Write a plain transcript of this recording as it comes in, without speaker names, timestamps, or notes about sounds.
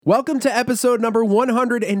Welcome to episode number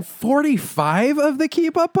 145 of the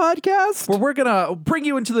Keep Up Podcast. Where we're going to bring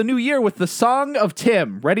you into the new year with the Song of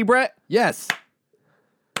Tim. Ready, Brett? Yes.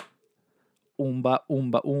 Oomba,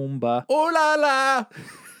 oomba, oomba. Oh la la.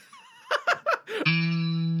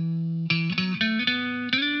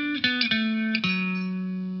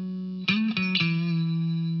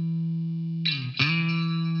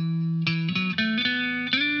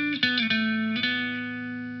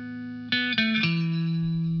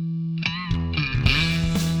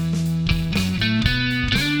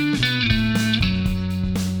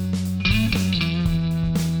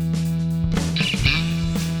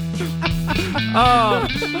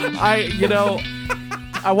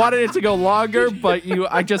 I wanted it to go longer, but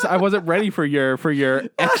I wasn't ready for your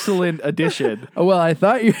excellent addition. Well, I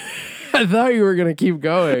thought you were going to keep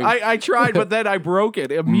going. I tried, but then I broke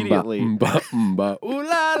it immediately. Ooh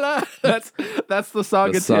la la. That's the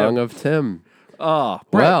song The of Song Tim. of Tim. Oh,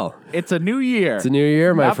 Brett, Well, it's a new year. it's a new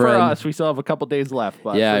year, my Not friend. for us. We still have a couple days left.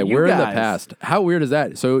 But Yeah, for you we're in the guys, past. How weird is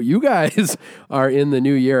that? So you guys are in the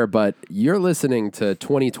new year, but you're listening to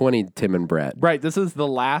 2020 Tim and Brett. Right. This is the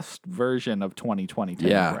last version of 2020,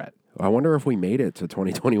 Tim and Brett. I wonder if we made it to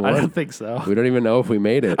 2021. I don't think so. We don't even know if we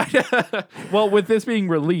made it. Well, with this being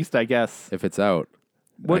released, I guess If it's out,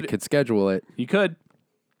 I could schedule it, you could.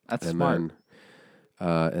 That's and smart.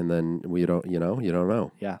 then we don't. You don't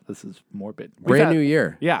know. Yeah, this is morbid. Brand new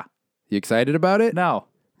year. Yeah. You excited about it? No,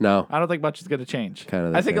 No. I don't think much is going to change. Kinda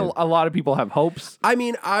the I think same. a lot of people have hopes. I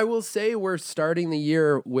mean, I will say we're starting the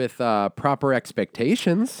year with proper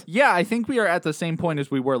expectations. Yeah, I think we are at the same point as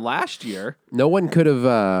we were last year. No one could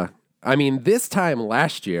have. I mean, this time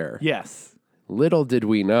last year. Yes. Little did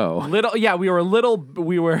we know. We were little.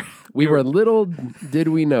 We were Little did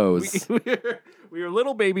we knows. we were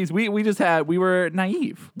little babies. We were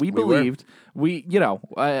naive. We were. believed. We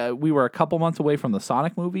were a couple months away from the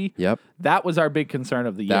Sonic movie. Yep. That was our big concern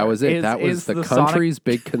of the year. That was it. That was the country's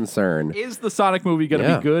big concern. Is the Sonic movie going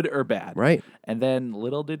to be good or bad? Right. And then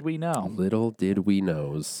little did we know. Little did we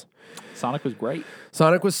knows. Sonic was great.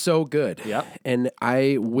 Sonic was so good. Yep. And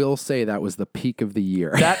I will say that was the peak of the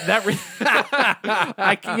year.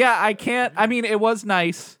 I can't. I mean, it was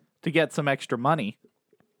nice to get some extra money.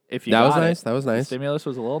 If you That was got nice. it. That was nice. The stimulus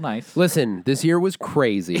was a little nice. Listen, this year was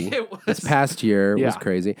crazy. It was. This past year was Yeah.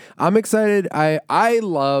 crazy. I'm excited. I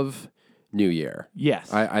love New Year.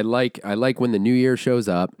 Yes. I like when the New Year shows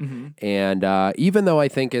up. Mm-hmm. And even though I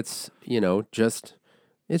think it's,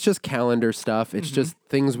 it's just calendar stuff. It's just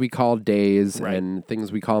things we call days Right. and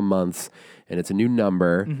things we call months, and it's a new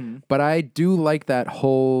number. Mm-hmm. But I do like that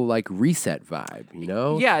whole reset vibe, you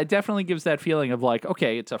know? Yeah, it definitely gives that feeling of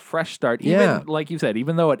okay, it's a fresh start. Even Yeah. like you said,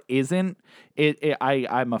 even though it isn't,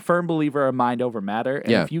 I'm a firm believer of mind over matter.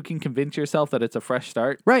 And Yeah. if you can convince yourself that it's a fresh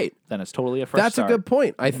start, Right. then it's totally a fresh That's start. a good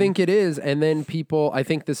point. I think it is. And then I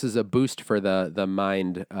think this is a boost for the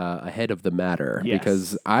mind ahead of the matter. Yes.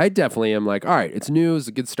 Because I definitely am like, all right, it's new. It's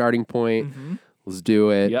a good starting point. Let's do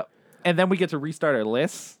it. Yep. And then we get to restart our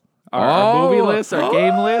lists, our movie list, our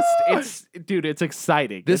game list. It's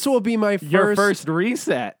exciting. This will be my your first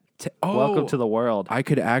reset. Welcome to the world. I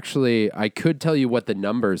could tell you what the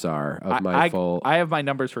numbers are of my full. I have my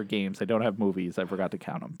numbers for games. I don't have movies. I forgot to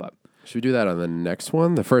count them, but Should we do that on the next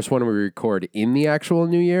one? The first one we record in the actual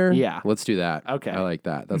new year? Yeah. Let's do that. Okay. I like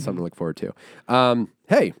that. That's something to look forward to.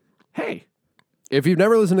 Hey, if you've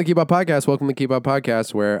never listened to Keep Up Podcast, welcome to Keep Up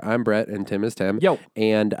Podcast, where I'm Brett and Tim is Tim. Yo.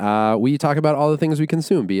 And we talk about all the things we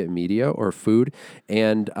consume, be it media or food.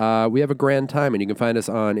 And we have a grand time. And you can find us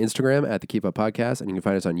on Instagram at the Keep Up Podcast, and you can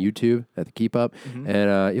find us on YouTube at the Keep Up.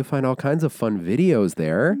 And you'll find all kinds of fun videos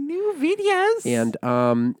there. new videos.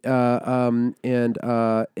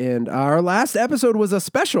 And our last episode was a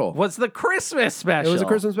special. Was the Christmas special. It was a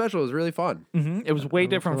Christmas special. It was really fun. It was way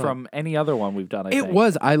different from any other one we've done, I think. It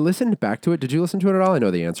was. I listened back to it. Did you listen to it at all? I know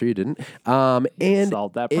the answer. You didn't. And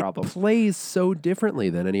solved that problem. It plays so differently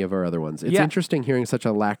than any of our other ones. It's Yeah. interesting hearing such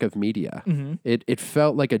a lack of media. It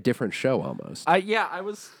felt like a different show almost. I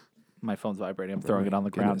was. My phone's vibrating. I'm throwing it on the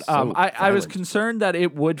ground. Goodness, so I was violent. concerned that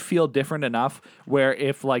it would feel different enough where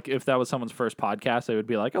if that was someone's first podcast, they would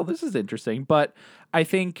be like, oh, this is interesting. But I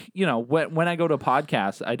think, when I go to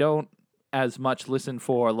podcasts, I don't as much listen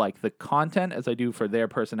for the content as I do for their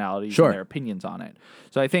personalities Sure. and their opinions on it.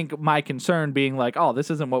 So I think my concern being oh, this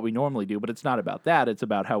isn't what we normally do, but it's not about that. It's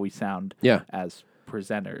about how we sound as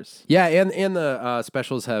presenters. Yeah, and the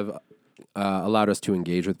specials have allowed us to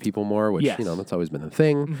engage with people more, which, Yes. that's always been the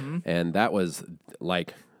thing. Mm-hmm. And that was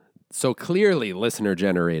so clearly listener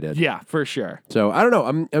generated. Yeah, for sure. So I don't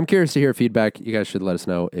know. I'm curious to hear feedback. You guys should let us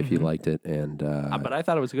know if you liked it. And But I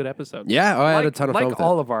thought it was a good episode. yeah, I had a ton of fun like with it.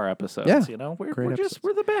 all of our episodes. Yeah, You know, we're great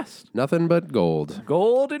we're the best. Nothing but gold.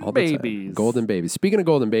 Golden All the time. babies. Golden babies. Speaking of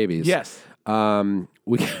golden babies. Yes.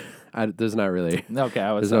 There's not really. Okay,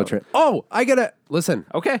 I was. There's no trend. Oh, I gotta listen.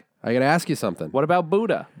 Okay. I gotta ask you something. What about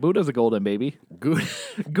Buddha? Buddha's a golden baby. Gouda.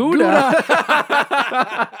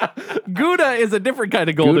 Gouda is a different kind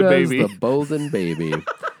of golden Gouda's baby. the golden baby.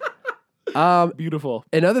 Beautiful.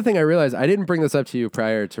 Another thing I realized, I didn't bring this up to you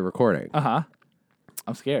prior to recording. I'm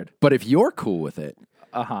scared. But if you're cool with it,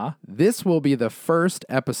 Uh-huh. this will be the first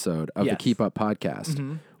episode of the Yes. Keep Up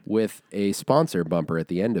podcast with a sponsor bumper at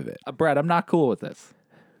the end of it. Brad, I'm not cool with this.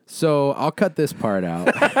 So I'll cut this part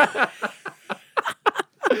out.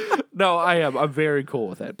 No, I am. I'm very cool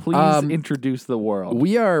with it. Please introduce the world.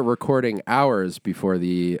 We are recording hours before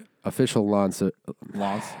the official launch.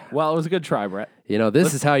 Well, it was a good try, Brett. You know,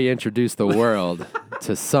 this is how you introduce the world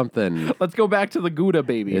to something. Let's go back to the Gouda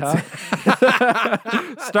baby, huh?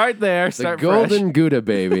 Start there. The Start golden fresh. Gouda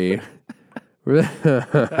baby.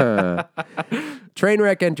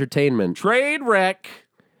 Trainwreck Entertainment. Train wreck.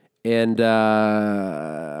 And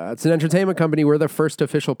it's an entertainment company. We're the first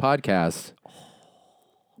official podcast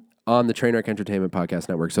on the Trainwreck Entertainment Podcast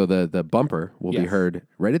Network. So the bumper will be heard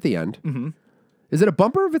right at the end. Mm-hmm. Is it a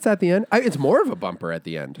bumper if it's at the end? It's more of a bumper at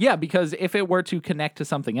the end. Yeah, because if it were to connect to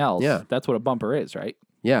something else, that's what a bumper is, right?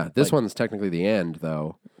 Yeah, this one's technically the end,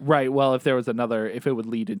 though. Right. Well, if there was if it would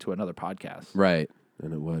lead into another podcast. Right.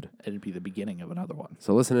 And it would. It'd be the beginning of another one.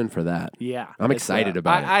 So listen in for that. Yeah. I'm excited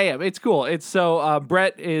about it. I am. It's cool. It's so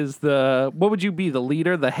Brett is what would you be? The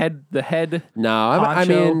leader, the head No, I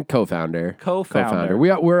mean co-founder. Co-founder.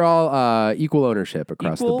 We're all equal ownership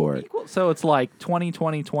across the board. Equal? So it's like 20,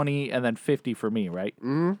 20, 20, and then 50 for me, right?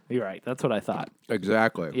 Mm-hmm. You're right. That's what I thought.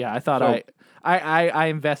 Exactly. Yeah, I thought I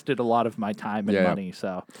invested a lot of time and money,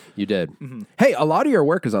 so. You did. Mm-hmm. Hey, a lot of your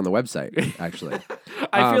work is on the website, actually.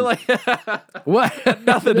 I feel like what?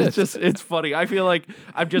 nothing. It's funny. I feel like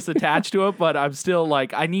I'm just attached to it, but I'm still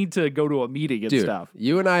like I need to go to a meeting and Dude, stuff.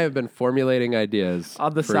 You and I have been formulating ideas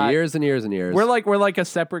on the for side. years and years and years. We're like a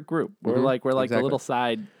separate group. We're like exactly. the little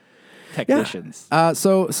side technicians. Yeah.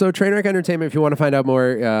 So Trainwreck Entertainment, if you want to find out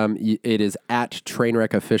more, it is at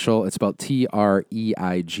Trainwreck Official. It's spelled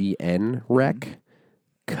TREIGN Rec.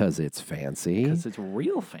 Because it's fancy. Because it's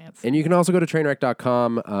real fancy. And you can also go to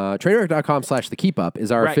trainwreck.com. Trainwreck.com/thekeepup is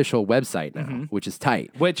our official website now, which is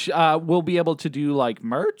tight. Which we'll be able to do like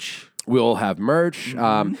merch. We'll have merch.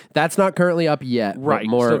 That's not currently up yet. Right.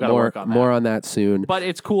 But more on that soon. But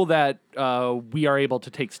it's cool that we are able to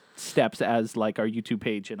take steps as like our YouTube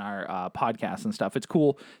page and our podcast and stuff. It's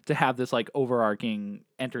cool to have this like overarching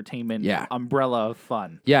entertainment umbrella of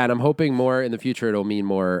fun. Yeah, and I'm hoping more in the future it'll mean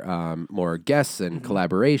more guests and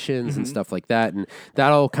collaborations and stuff like that. And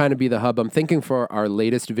that'll kind of be the hub. I'm thinking for our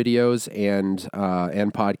latest videos and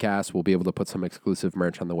podcasts, we'll be able to put some exclusive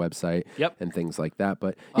merch on the website and things like that.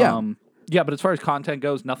 But yeah. Yeah, but as far as content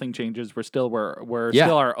goes, nothing changes. We're still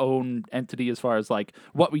still our own entity as far as like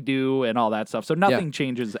what we do and all that stuff. So nothing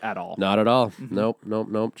changes at all. Not at all. Nope.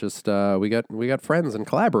 Just we got friends and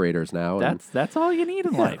collaborators now. That's all you need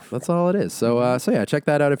in life. That's all it is. So yeah, check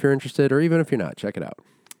that out if you're interested, or even if you're not, check it out.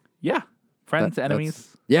 Yeah, friends,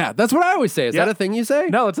 enemies. That's what I always say. Is that a thing you say?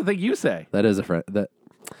 No, it's a thing you say. That is a friend.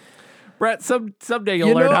 Brett, someday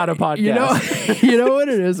you'll learn how to podcast. You know what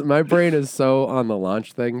it is? My brain is so on the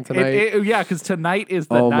launch thing tonight. Because tonight is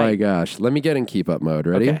the night. Oh my gosh. Let me get in keep up mode.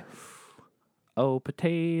 Ready? Okay. Oh,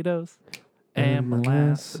 potatoes and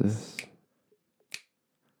molasses.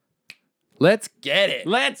 Let's get it.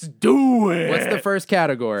 Let's do it. What's the first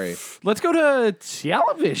category? Let's go to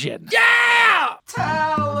television. Yeah!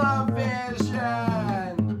 Television!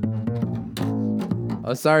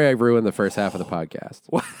 Oh, sorry I ruined the first half of the podcast.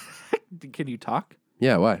 What? Can you talk?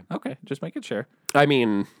 Yeah, why? Okay, just making sure. I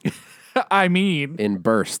mean... in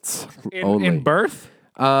bursts only. In birth?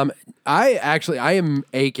 I am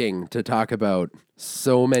aching to talk about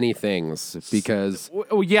so many things because...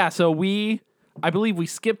 yeah, so I believe we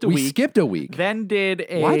skipped a week. We skipped a week. Then did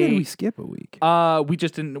a... Why did we skip a week?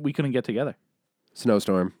 We couldn't get together.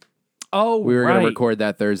 Snowstorm. Oh, we were going to record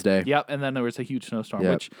that Thursday. Yep, and then there was a huge snowstorm,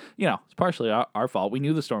 which it's partially our fault. We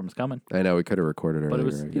knew the storm was coming. I know we could have recorded earlier, but it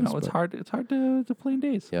was it's hard. It's hard to plan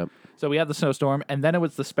days. Yep. So we had the snowstorm, and then it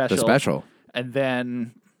was the special. And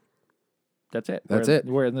then that's it.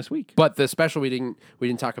 We're in this week. But the special, we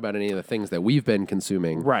didn't talk about any of the things that we've been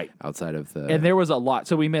consuming outside of the. And there was a lot.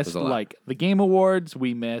 So we missed like the Game Awards.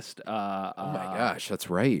 We missed. Oh my gosh, that's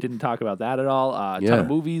right. Didn't talk about that at all. A ton of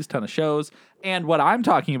movies, ton of shows. And what I'm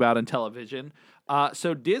talking about in television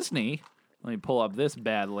So Disney, let me pull up this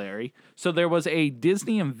bad Larry. So there was a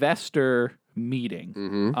Disney investor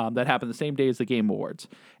meeting that happened the same day as the Game Awards.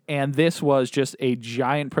 And this was just a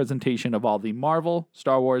giant presentation of all the Marvel,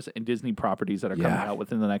 Star Wars, and Disney properties that are coming out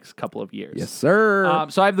within the next couple of years. Yes, sir.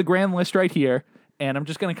 So I have the grand list right here. And I'm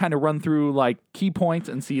just going to kind of run through like key points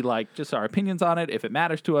and see like just our opinions on it, if it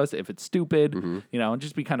matters to us, if it's stupid, you know, and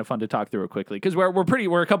just be kind of fun to talk through it quickly because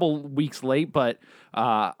we're a couple weeks late, but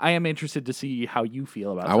I am interested to see how you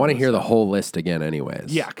feel about. I want to hear the whole list again,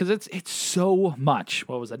 anyways. Yeah, because it's so much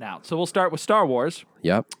what was announced. So we'll start with Star Wars.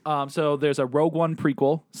 Yep. So there's a Rogue One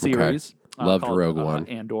prequel series. Loved called, Rogue One.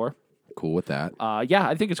 Andor. Cool with that. Yeah,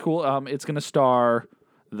 I think it's cool. It's going to star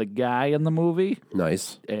the guy in the movie.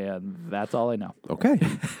 Nice. And that's all I know. Okay.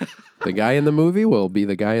 The guy in the movie will be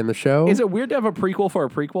the guy in the show. Is it weird to have a prequel for a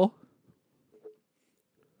prequel?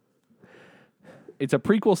 It's a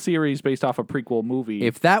prequel series based off a prequel movie.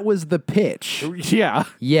 If that was the pitch, yeah.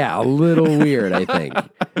 yeah, a little weird, I think.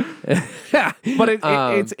 But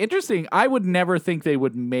it's interesting. I would never think they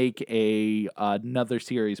would make another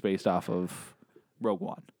series based off of Rogue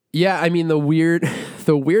One. Yeah, I mean the weird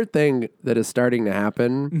thing that is starting to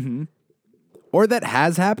happen, or that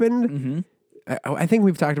has happened. I think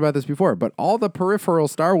we've talked about this before, but all the peripheral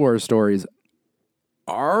Star Wars stories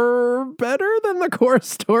are better than the core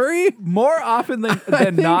story. More often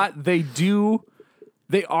than not, they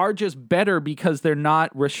are just better because they're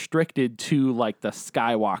not restricted to like the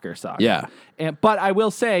Skywalker saga. Yeah. But I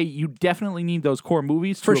will say you definitely need those core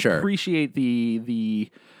movies to For sure. appreciate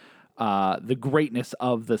the greatness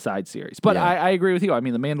of the side series. But I agree with you. I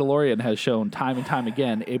mean, The Mandalorian has shown time and time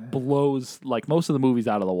again, it blows like most of the movies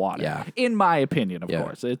out of the water. Yeah. In my opinion, of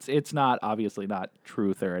course. It's not obviously not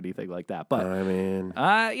truth or anything like that. But I mean,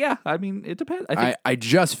 I mean, it depends. I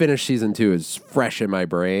just finished season 2. It's fresh in my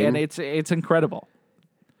brain. And it's incredible.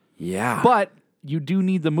 Yeah. But you do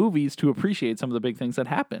need the movies to appreciate some of the big things that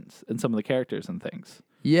happens and some of the characters and things.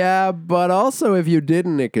 Yeah, but also if you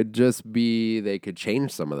didn't, it could just be they could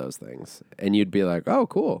change some of those things. And you'd be like, oh,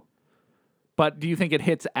 cool. But do you think it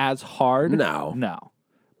hits as hard? No.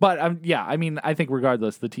 But yeah, I mean, I think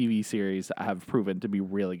regardless, the TV series have proven to be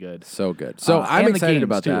really good. So good. So I'm and excited the games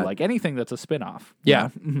about too, that. like anything that's a spinoff. Yeah.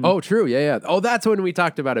 Oh, true. Yeah. Oh, that's when we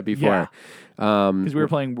talked about it before. Because we were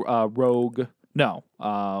playing Rogue. No.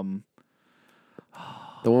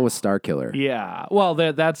 The one with Star Killer. Yeah. Well,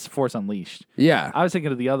 that's Force Unleashed. Yeah. I was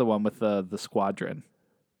thinking of the other one with the Squadron.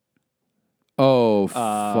 Oh,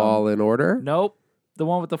 Fallen Order? Nope. The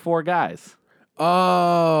one with the 4 guys.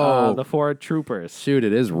 Oh. The 4 troopers. Shoot,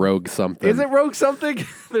 it is Rogue something. Is it Rogue something?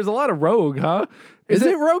 There's a lot of Rogue, huh? Is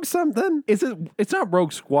it Rogue something? Is it? It's not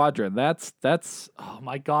Rogue Squadron. That's. Oh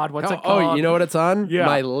my God, what's it called? Oh, you know what it's on? Yeah.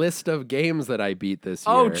 My list of games that I beat this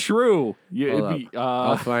year. Oh, true. Hold up.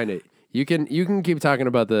 I'll find it. You can keep talking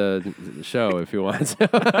about the show if you want.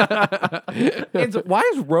 Why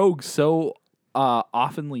is Rogue so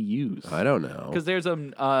oftenly used? I don't know. Because there's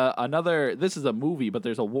another. This is a movie, but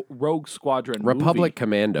there's a Rogue Squadron Republic movie.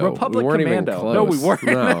 Commando. Republic we weren't Commando. Even close. No, we weren't.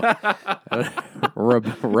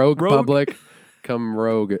 No. Rogue Public. Come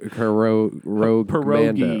Rogue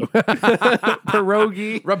Commando.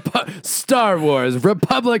 Pierogi. Star Wars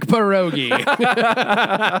Republic Pierogi.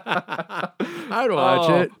 I'd watch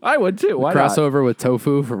it. I would too. Why not? Crossover with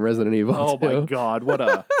Tofu from Resident Evil. Oh 2. my God! What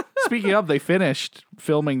a. Speaking of, they finished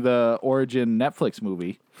filming the Origin Netflix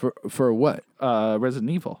movie For what? Resident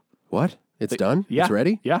Evil. What? It's done? Yeah. It's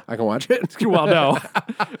ready? Yeah. I can watch it? Well, no.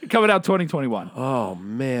 Coming out 2021. Oh,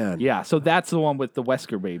 man. Yeah, so that's the one with the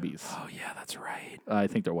Wesker babies. Oh, yeah, that's right. I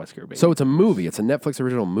think they're Wesker babies. So it's a movie. It's a Netflix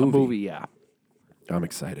original movie. movie, yeah. I'm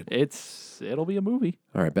excited. It'll be a movie.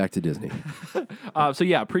 All right, back to Disney. So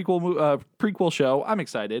yeah, prequel show. I'm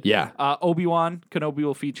excited. Yeah. Obi-Wan Kenobi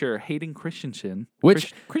will feature Hayden Christensen.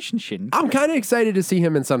 Christensen. I'm kind of excited to see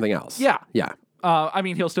him in something else. Yeah. Yeah. I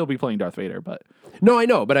mean, he'll still be playing Darth Vader, but No, I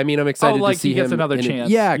know, but I mean, I'm excited like to see he gets him another in chance.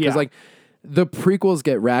 Yeah, because Yeah. like the prequels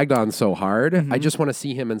get ragged on so hard. I just want to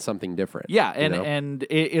see him in something different. yeah, and you know? and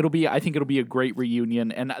it'll be. I think it'll be a great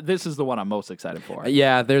reunion, and this is the one I'm most excited for.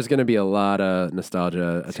 Yeah, there's going to be a lot of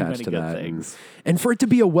nostalgia attached many to good that. things. And for it to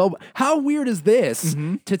be how weird is this?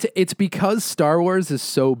 It's because Star Wars is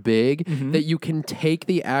so big that you can take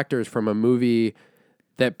the actors from a movie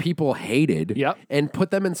that people hated Yep. and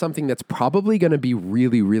put them in something that's probably going to be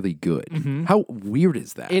really, really good. How weird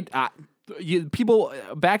is that? People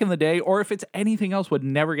back in the day, or if it's anything else, would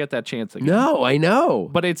never get that chance again. No, I know.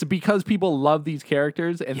 But it's because people love these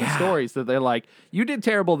characters and the stories that they're like, you did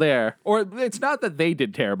terrible there. Or it's not that they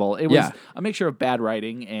did terrible. It was a mixture of bad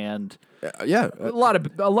writing and Yeah. a lot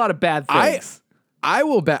of bad things. I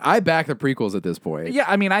back the prequels at this point. Yeah,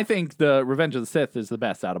 I mean, I think the Revenge of the Sith is the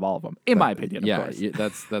best out of all of them, in my opinion. Of course.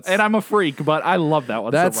 That's and I'm a freak, but I love that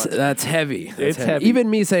one so much. That's heavy. It's heavy. Even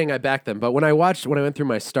me saying I back them, but when I went through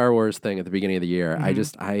my Star Wars thing at the beginning of the year,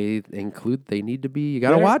 I include they need to be. You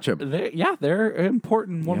got to watch them. They're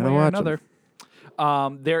important one way or watch another.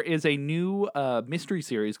 There is a new mystery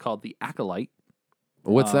series called The Acolyte.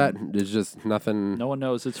 What's that? It's just nothing. No one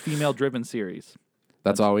knows. It's female-driven series.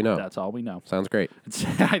 That's all we know. That's all we know. Sounds great.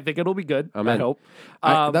 I think it'll be good. I hope.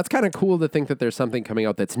 That's kind of cool to think that there's something coming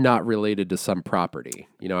out that's not related to some property.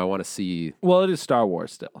 You know, I want to see. Well, it is Star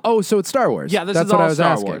Wars still. Oh, so it's Star Wars. Yeah, that's is what all I was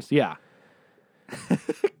Star asking. Wars. Yeah.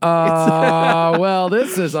 Well,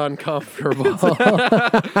 this is uncomfortable.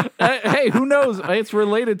 Hey, who knows? It's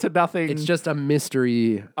related to nothing. It's just a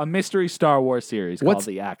mystery. A mystery Star Wars series called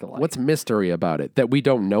The Acolyte. What's mystery about it? That we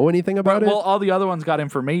don't know anything about it? Well, all the other ones got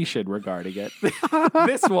information regarding it.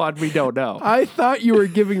 This one, we don't know. I thought you were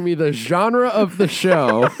giving me the genre of the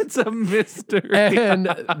show. It's a mystery. And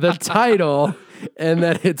the title, and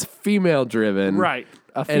that it's female-driven. Right.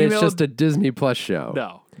 And it's just a Disney Plus show.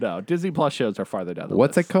 No. Disney Plus shows are farther down the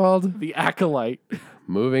What's list. it called? The Acolyte.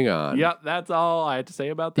 Moving on. Yep, that's all I had to say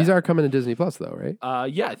about that. These are coming to Disney Plus, though, right?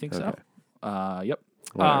 Yeah, I think so. Yep.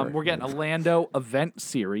 Whatever. We're getting a Lando event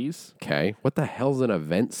series. Okay. What the hell's an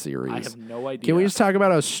event series? I have no idea. Can we just talk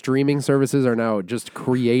about how streaming services are now just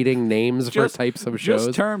creating names for types of shows?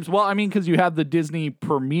 Just terms. Well, I mean, because you have the Disney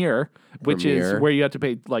Premiere, which is where you have to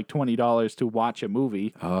pay like $20 to watch a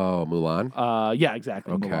movie. Oh, Mulan? Yeah,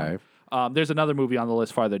 exactly. Okay. Mulan. There's another movie on the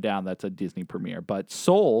list farther down that's a Disney premiere, but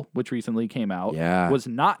Soul, which recently came out, was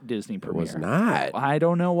not Disney premiere. It was not. I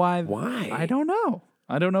don't know why. Why? I don't know.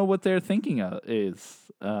 I don't know what they're thinking of is.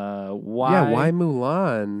 Why? Yeah, why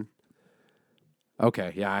Mulan?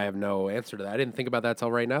 Okay, yeah, I have no answer to that. I didn't think about that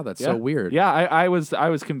till right now. That's so weird. Yeah, I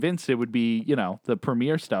was convinced it would be, the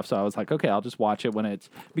premiere stuff. So I was like, okay, I'll just watch it when it's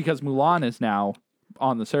because Mulan is now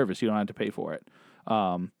on the service. You don't have to pay for it.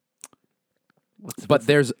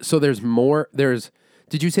 There's more.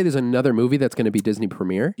 Did you say there's another movie that's going to be Disney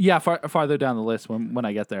premiere? Yeah, farther down the list when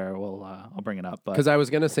I get there, I'll bring it up. Because I was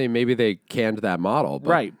going to say maybe they canned that model. But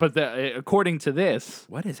right, but according to this,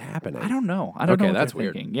 what is happening? I don't know. I don't know. What that's they're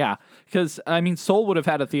weird. Thinking. Yeah, because I mean, Soul would have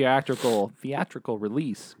had a theatrical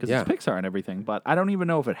release because it's Pixar and everything, but I don't even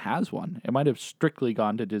know if it has one. It might have strictly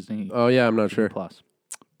gone to Disney. Oh yeah, I'm not sure. Plus,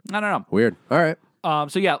 I don't know. Weird. All right.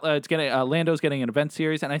 So yeah, it's getting Lando's getting an event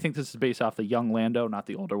series, and I think this is based off the young Lando, not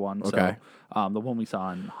the older one. Okay. So, the one we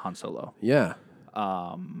saw in Han Solo. Yeah.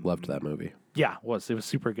 Loved that movie. Yeah, it was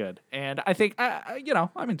super good, and I think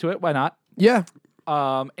I'm into it. Why not? Yeah.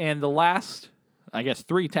 And the last, I guess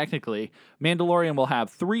 3 technically, Mandalorian will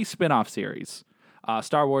have 3 spin-off series.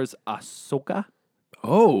 Star Wars Ahsoka.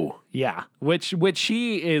 Oh. Yeah, which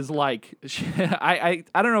she is like, I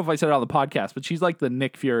don't know if I said it on the podcast, but she's like the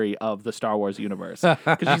Nick Fury of the Star Wars universe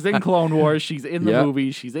because she's in Clone Wars, she's in the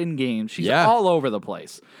movies, she's in games, she's all over the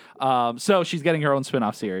place. So she's getting her own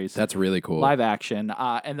spin-off series. That's really cool. Live action.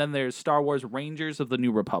 And then there's Star Wars Rangers of the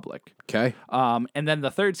New Republic. Okay. And then the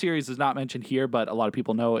third series is not mentioned here, but a lot of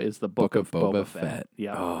people know is the Book of Boba Fett.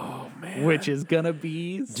 Yeah. Oh man. Which is gonna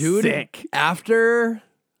be sick. After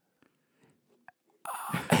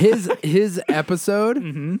his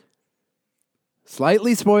episode,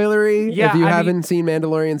 slightly spoilery if you haven't seen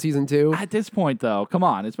Mandalorian season 2. At this point, though, come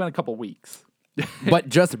on, it's been a couple weeks. But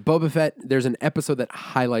just Boba Fett, there's an episode that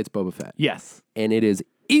highlights Boba Fett. Yes. And it is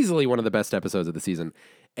easily one of the best episodes of the season.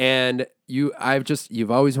 And you've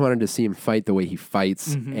always wanted to see him fight the way he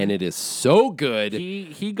fights, and it is so good.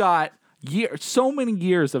 He got so many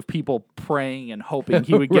years of people praying and hoping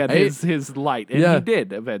he would get his light, and he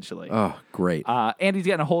did eventually. Oh, great! And he's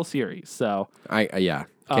getting a whole series, so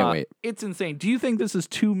can't wait. It's insane. Do you think this is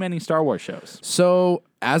too many Star Wars shows? So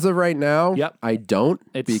as of right now, I don't.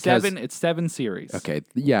 It's 7. It's 7 series. Okay,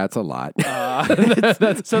 yeah, it's a lot.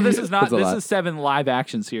 So this is not. This is 7 live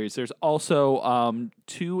action series. There's also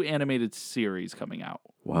 2 animated series coming out.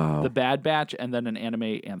 Wow. The Bad Batch, and then an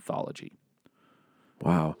anime anthology.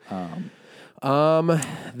 Wow.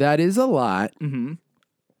 That is a lot. Mm-hmm.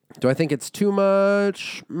 Do I think it's too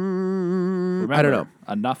much? Remember, I don't know.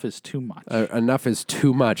 Enough is too much. Enough is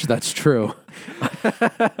too much. That's true.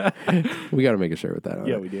 We got to make a shirt with that.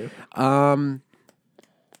 Yeah, we do. I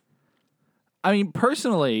mean,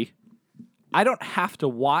 personally, I don't have to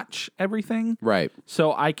watch everything. Right.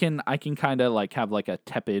 So I can kind of like have like a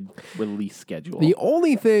tepid release schedule. The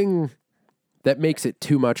only thing that makes it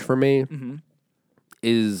too much for me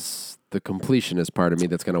is completionist part of me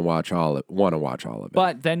that's going to want to watch all of it.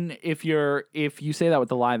 But then if you say that with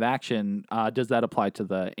the live action, does that apply to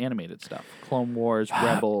the animated stuff? Clone Wars,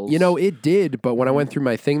 Rebels. It did, but when I went through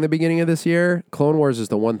my thing the beginning of this year, Clone Wars is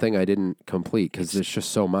the one thing I didn't complete because there's just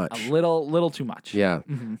so much. A little too much. Yeah.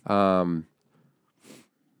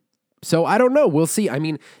 So I don't know. We'll see. I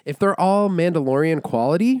mean, if they're all Mandalorian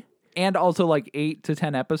quality, and also like 8 to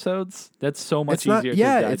 10 episodes, that's so much easier.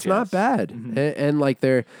 It's not bad, and like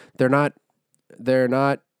they're not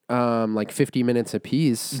like 50 minutes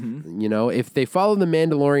apiece. If they follow the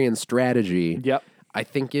Mandalorian strategy, yep. I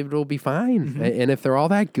think it'll be fine. And if they're all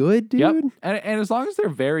that good, dude. Yep. And as long as they're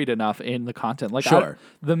varied enough in the content. Like sure.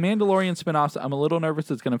 The Mandalorian spinoffs, I'm a little nervous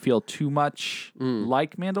it's going to feel too much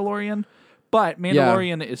like Mandalorian. But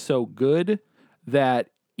Mandalorian is so good that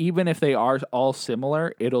even if they are all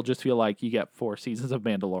similar, it'll just feel like you get 4 seasons of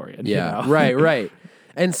Mandalorian. Yeah, you know? right.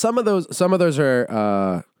 And some of those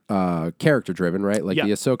are character driven, right? Like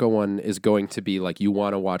the Ahsoka one is going to be like you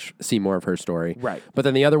want to see more of her story, right? But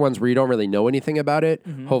then the other ones where you don't really know anything about it,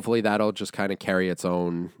 hopefully that'll just kind of carry its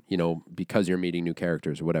own, because you're meeting new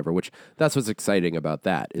characters or whatever. Which that's what's exciting about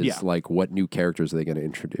that is like what new characters are they going to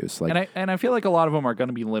introduce? Like, and I feel like a lot of them are going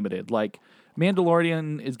to be limited. Like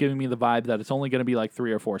Mandalorian is giving me the vibe that it's only going to be like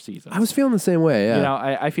 3 or 4 seasons. I was feeling the same way.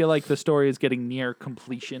 Yeah, I feel like the story is getting near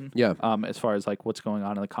completion. Yeah. As far as like what's going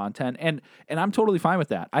on in the content, and I'm totally fine with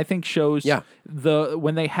that. I think shows.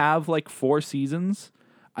 When they have like 4 seasons,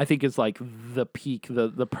 I think is like the peak,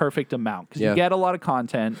 the perfect amount because you get a lot of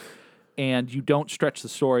content. And you don't stretch the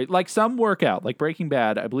story. Like some work out, like Breaking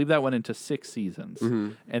Bad, I believe that went into 6 seasons.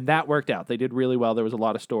 And that worked out. They did really well. There was a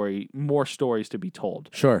lot of more stories to be told.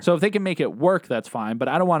 Sure. So if they can make it work, that's fine. But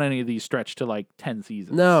I don't want any of these stretched to like 10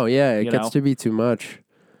 seasons. No, it gets to be too much.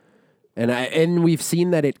 And we've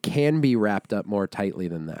seen that it can be wrapped up more tightly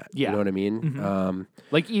than that. Yeah. You know what I mean?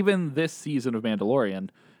 Like even this season of Mandalorian,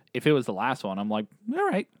 if it was the last one, I'm like, all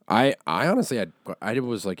right. I honestly, I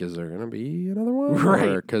was like, is there going to be another one?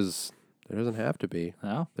 Right. Because there doesn't have to be.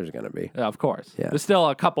 No? There's going to be. Of course. Yeah. There's still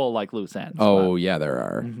a couple like loose ends. Oh, yeah, there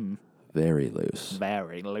are. Very loose.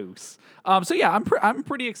 Very loose. So yeah, I'm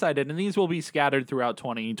pretty excited. And these will be scattered throughout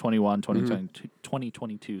 2021, 2022,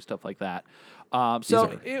 2022, stuff like that.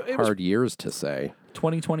 So it was hard years to say.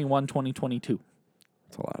 2021, 2022.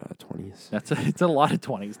 It's a lot of 20s. It's a lot of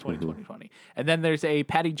 20s, 2020. And then there's a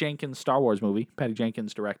Patty Jenkins Star Wars movie. Patty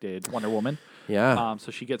Jenkins directed Wonder Woman. Yeah.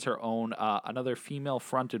 So she gets her own, another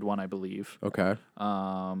female-fronted one, I believe. Okay.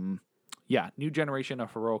 New generation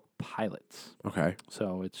of heroic pilots. Okay.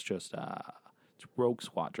 So it's just, it's Rogue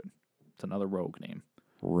Squadron. It's another Rogue name.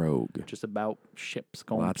 Rogue. Just about ships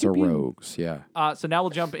going. Lots of rogues, yeah. So now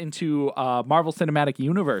we'll jump into Marvel Cinematic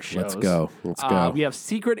Universe shows. Let's go. We have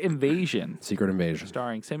Secret Invasion.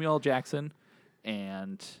 Starring Samuel L. Jackson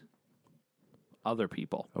and other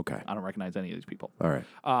people. Okay. I don't recognize any of these people. All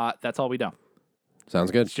right. That's all we know.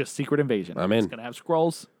 Sounds good. It's just Secret Invasion. I'm in. It's going to have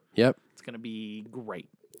scrolls. Yep. It's going to be great.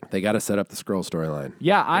 They got to set up the scroll storyline.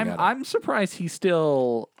 Yeah, I'm surprised he's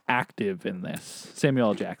still active in this. Samuel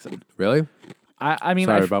L. Jackson. Really? I mean,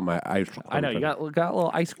 sorry about my ice. I know you got little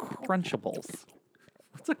ice crunchables.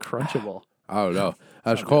 What's a crunchable? Oh no,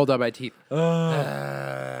 I was cold on my teeth.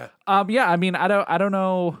 Yeah, I mean, I don't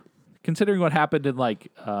know. Considering what happened in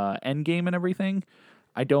like Endgame and everything,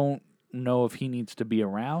 I don't know if he needs to be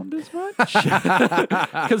around as much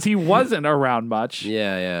because he wasn't around much.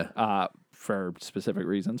 Yeah. For specific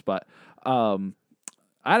reasons, but I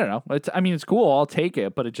don't know. It's cool. I'll take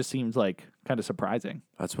it, but it just seems like kind of surprising.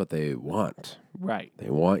 That's what they want. Right. They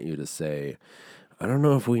want you to say, I don't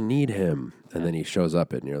know if we need him. And then he shows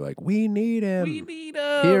up and you're like, we need him. We need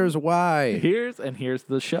him. Here's why. Here's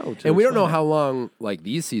the show. And we don't know how long like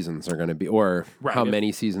these seasons are going to be or how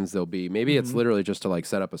many seasons there'll be. Maybe it's literally just to like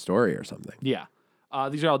set up a story or something. Yeah.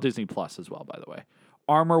 These are all Disney Plus as well, by the way.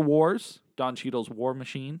 Armor Wars, Don Cheadle's War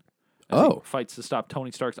Machine. He fights to stop Tony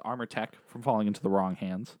Stark's armor tech from falling into the wrong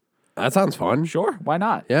hands. That sounds fun. Sure, why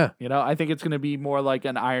not? Yeah. I think it's going to be more like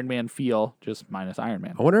an Iron Man feel, just minus Iron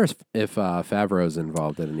Man. I wonder if Favreau's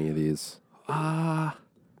involved in any of these.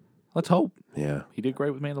 Let's hope. Yeah. He did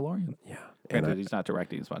great with Mandalorian. Yeah. Granted, he's not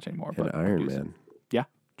directing as much anymore. And but Iron Man. Yeah,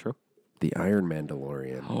 true. The Iron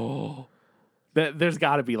Mandalorian. Oh. There's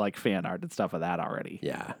got to be like fan art and stuff of that already.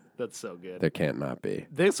 Yeah. That's so good. There can't not be.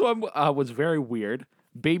 This one was very weird.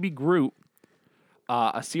 Baby Groot,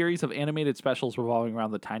 a series of animated specials revolving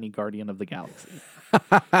around the tiny guardian of the galaxy.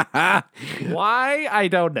 Why? I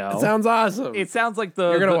don't know. It sounds awesome. It sounds like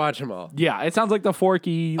You're going to watch them all. Yeah, it sounds like the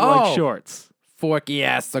Forky shorts. Forky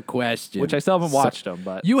asked a question. which I still haven't watched them,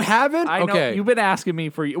 but You haven't? I know Okay. you've been asking me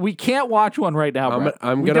for. We can't watch one right now, Brett.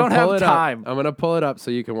 I'm we gonna don't pull have it time. up. I'm gonna pull it up so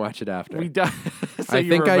you can watch it after. We don't. So I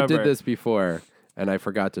think I did remember. this before, and I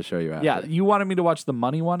forgot to show you after. Yeah, you wanted me to watch the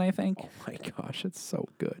money one, I think. Oh my gosh, it's so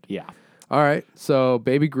good. Yeah. All right, so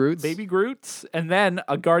Baby Groot's. Baby Groot's, and then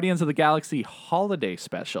a Guardians of the Galaxy holiday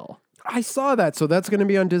special. I saw that, so that's gonna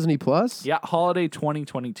be on Disney Plus. Yeah, holiday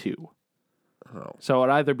 2022. Oh. So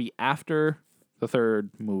it'd either be after the third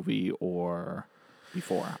movie or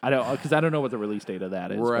before. I don't know what the release date of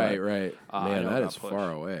that is. Right, but, right. I Man, know that it is got pushed.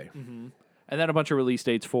 far away. And then a bunch of release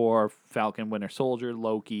dates for Falcon, Winter Soldier,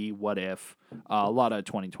 Loki, What If, a lot of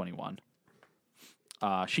 2021.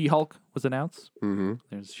 She-Hulk was announced. Mm-hmm.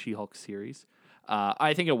 There's a She-Hulk series.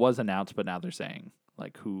 I think it was announced, but now they're saying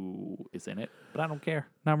like who is in it. But I don't care.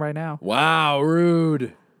 Not right now. Wow,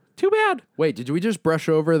 rude. Too bad. Wait, did we just brush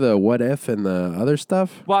over the What If and the other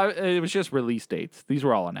stuff? Well, it was just release dates. These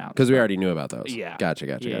were all announced. Because we already knew about those. Yeah. Gotcha.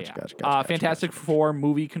 Yeah. Fantastic Four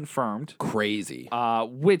movie confirmed. Crazy.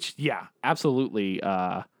 Which, yeah, absolutely.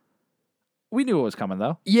 We knew it was coming,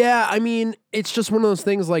 though. Yeah, I mean, it's just one of those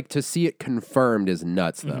things, like, to see it confirmed is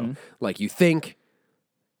nuts, though. Like, you think,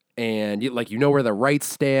 and you know where the rights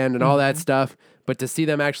stand and all that stuff, but to see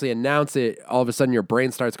them actually announce it, all of a sudden your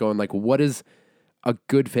brain starts going, like, what is a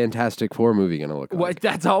good Fantastic Four movie going to look like? What?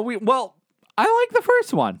 That's all we... Well, I like the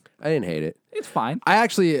first one. I didn't hate it. It's fine. I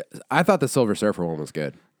thought the Silver Surfer one was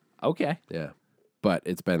good. Okay. Yeah. But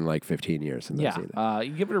it's been like 15 years since I've seen it. Yeah.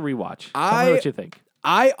 You give it a rewatch. Tell me what you think.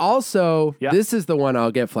 I also, Yeah. this is the one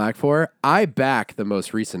I'll get flack for. I back the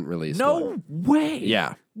most recent release. No way.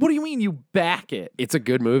 Yeah. What do you mean you back it? It's a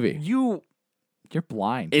good movie. You're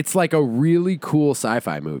blind. It's like a really cool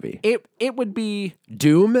sci-fi movie. It would be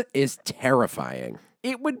Doom is terrifying.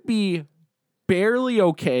 it would be barely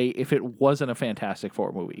okay if it wasn't a Fantastic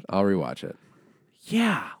Four movie. I'll rewatch it.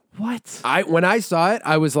 Yeah. What? When I saw it,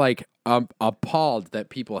 I was like appalled that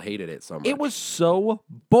people hated it so much. It was so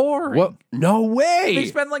boring. What? No way. They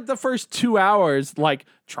spend like the first 2 hours like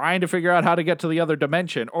trying to figure out how to get to the other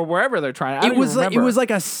dimension or wherever they're trying. I don't even remember. It was like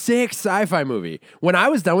a sick sci-fi movie. When I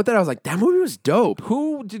was done with it, I was like, that movie was dope.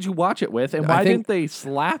 Who did you watch it with, and why didn't they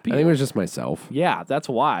slap you? I think it was just myself. Yeah, that's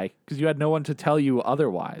why. Because you had no one to tell you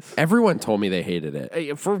otherwise. Everyone told me they hated it.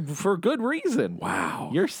 Hey, for good reason. Wow.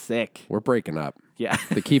 You're sick. We're breaking up. Yeah.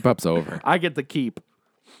 The keep up's over. I get the keep.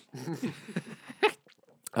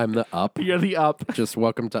 I'm the up. You're the up. Just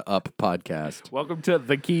welcome to Up Podcast. Welcome to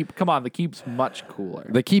the keep. Come on, the keep's much cooler.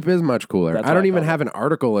 The keep is much cooler. That's I what don't I even call have an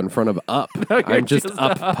article in front of Up. you're I'm just just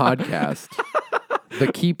Up Podcast.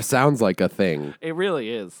 The keep sounds like a thing. It really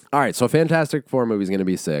is. All right, so Fantastic Four movie's going to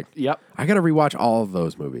be sick. Yep. I got to rewatch all of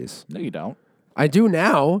those movies. No, you don't. I do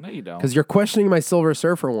now. No, you don't. Because you're questioning my Silver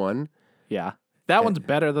Surfer one. Yeah. That one's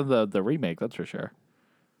better than the remake, that's for sure.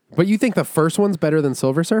 But you think the first one's better than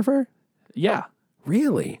Silver Surfer? Yeah.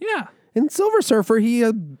 Really? Yeah. In Silver Surfer, he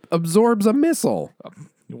absorbs a missile.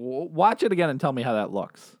 Watch it again and tell me how that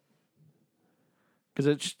looks.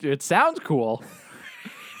 Because it sounds cool,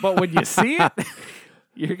 but when you see it,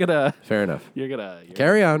 you're gonna Fair enough.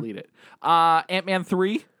 Carry on. Lead it. Ant-Man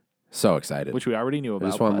 3, So excited. which we already knew I about.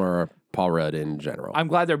 just want but more Paul Rudd in general. I'm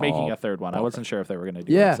glad they're making All a third one. I wasn't sure if they were gonna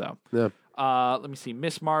do yeah. it. So Yeah. let me see.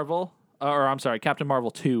 Miss Marvel, or I'm sorry, Captain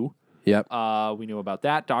Marvel 2. Yep. We knew about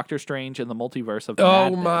that. Doctor Strange and the Multiverse of Oh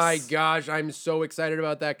Madness. my gosh, I'm so excited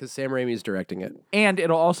about that because Sam Raimi's directing it. And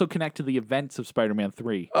it'll also connect to the events of Spider-Man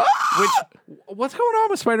 3. What's going on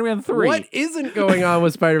with Spider-Man 3? What isn't going on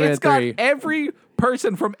with Spider-Man It's got 3? every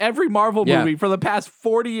person from every Marvel Yeah. movie for the past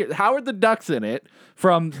 40 years. Howard the Duck's in it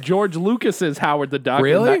from George Lucas's Howard the Duck.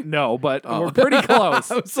 Really? No, but we're pretty close.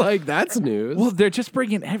 I was like, that's news. Well, they're just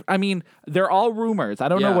bringing... I mean, they're all rumors. I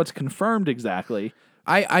don't know Yeah. what's confirmed exactly.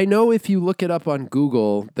 I know if you look it up on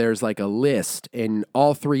Google, there's like a list, and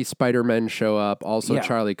all three Spider-Men show up. Also, Yeah.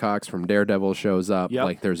 Charlie Cox from Daredevil shows up. Yep.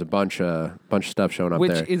 Like, there's a bunch of stuff showing up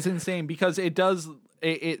Which there. is insane because it does...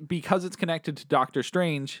 because it's connected to Doctor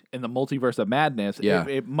Strange in the Multiverse of Madness, Yeah.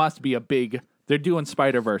 it must be a big... They're doing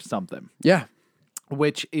Spider-Verse something, Yeah,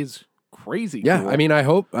 which is crazy. yeah. cool. I mean, I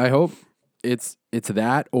hope it's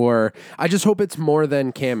that, or I just hope it's more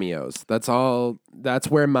than cameos. That's all. That's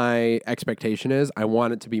where my expectation is. I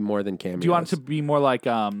want it to be more than cameos. Do you want it to be more like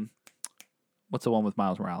what's the one with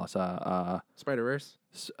Miles Morales? Spider-Verse?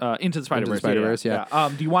 Into the Spider-Verse. Spider-Verse, yeah.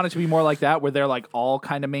 Do you want it to be more like that, where they're like all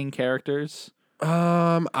kind of main characters?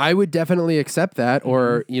 I would definitely accept that.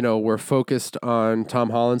 Or, we're focused on Tom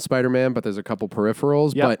Holland's Spider-Man, but there's a couple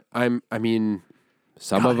peripherals. Yep. But I mean,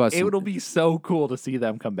 some of us. It'll be so cool to see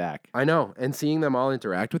them come back. I know. And seeing them all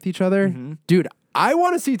interact with each other. Mm-hmm. Dude, I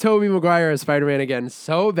want to see Tobey Maguire as Spider-Man again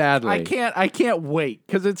so badly. I can't wait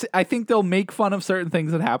because I think they'll make fun of certain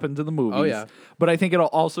things that happen in the movies. Oh, yeah. But I think it'll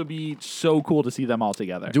also be so cool to see them all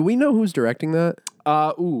together. Do we know who's directing that?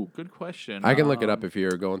 Good question. I can look it up if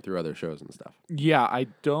you're going through other shows and stuff. Yeah, I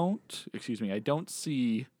don't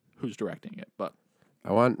see who's directing it, but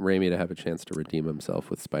I want Raimi to have a chance to redeem himself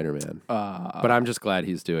with Spider-Man. But I'm just glad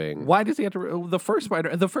he's doing... Why does he have to... The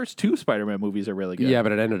first two Spider-Man movies are really good. Yeah,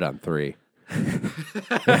 but it ended on 3. And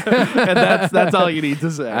that's all you need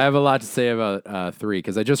to say. I have a lot to say about 3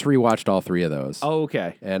 because I just rewatched all 3 of those. Oh,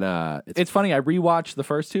 okay. And it's funny. I rewatched the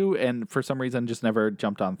first 2, and for some reason, just never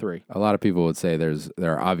jumped on 3. a lot of people would say there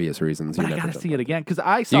are obvious reasons. But I gotta see it again because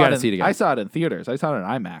I saw it. see it again. I saw it in theaters. I saw it in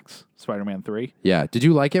IMAX. Spider-Man 3. Yeah. Did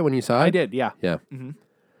you like it when you saw it? I did. Yeah. Yeah. Mm-hmm.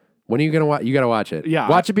 When are you gonna watch? You gotta watch it. Yeah.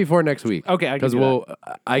 Watch it before next week. Okay, I can because do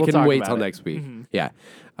I We'll can talk wait about till it. next week. Yeah.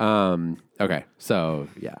 Okay. So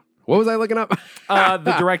yeah. What was I looking up?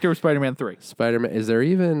 The director of Spider-Man 3. Spider-Man. Is there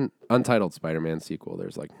even untitled Spider-Man sequel?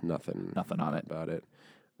 There's like nothing on it. about it.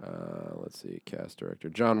 Let's see. Cast director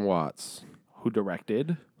John Watts. Who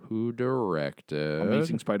directed Who directed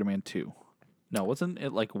Amazing Spider-Man 2? No, wasn't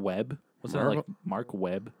it like Webb? Wasn't it like Mark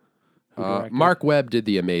Webb? Who directed? Mark Webb did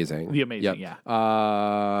The Amazing. The Amazing, Yep.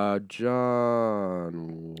 yeah.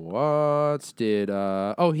 John Watts did.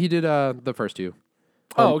 He did the first 2.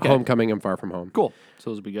 Okay. Homecoming and Far From Home. Cool. So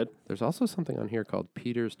those will be good. There's also something on here called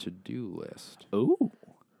Peter's To-Do List. Ooh.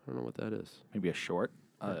 I don't know what that is. Maybe a short.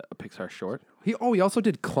 A Pixar short. He also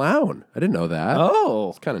did Clown. I didn't know that. Oh.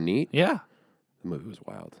 It's kind of neat. Yeah. The movie was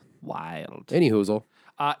wild. Wild. Any hoozle.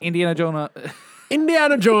 Indiana Jones.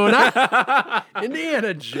 Indiana Jonah.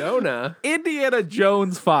 Indiana Jonah. Indiana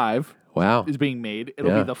Jones 5 Wow. is being made.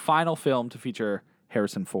 It'll Yeah. be the final film to feature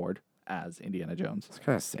Harrison Ford as Indiana Jones. It's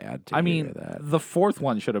kind of sad to I hear mean, that. the 4th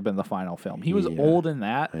one should have been the final film. He was Yeah. old in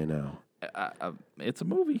that. I know. It's a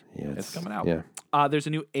movie. Yeah, it's coming out. Yeah. There's a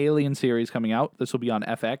new Alien series coming out. This will be on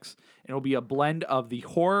FX. It'll be a blend of the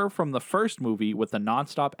horror from the first movie with the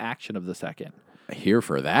nonstop action of the second. Here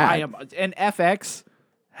for that. And FX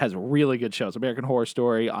has really good shows. American Horror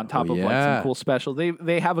Story on top of like yeah. some cool specials.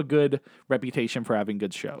 They have a good reputation for having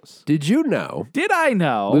good shows. Did you know, Did I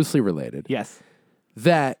know? loosely related, Yes.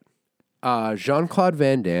 that Jean-Claude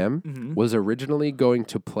Van Damme Mm-hmm. was originally going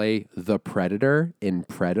to play the Predator in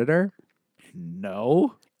Predator?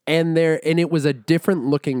 No. And it was a different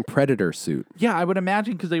looking Predator suit. Yeah, I would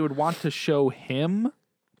imagine because they would want to show him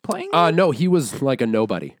playing it? No, he was like a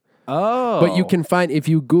nobody. Oh. But you can find, if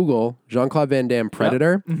you Google Jean-Claude Van Damme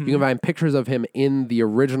Predator, Mm-hmm. you can find pictures of him in the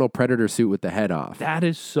original Predator suit with the head off. That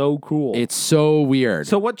is so cool. It's so weird.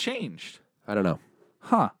 So what changed? I don't know.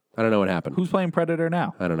 Huh. I don't know what happened. Who's playing Predator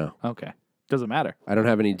now? I don't know. Okay. Doesn't matter. I don't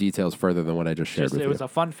have any details further than what I just shared with It you. was a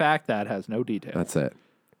fun fact that has no details. That's it.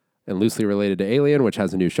 And loosely related to Alien, which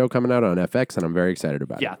has a new show coming out on FX, and I'm very excited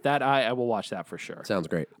about it. Yeah, that I will watch that for sure. Sounds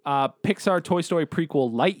great. Pixar Toy Story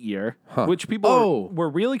prequel Lightyear, Huh. which people were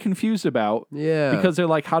really confused about. Yeah. Because they're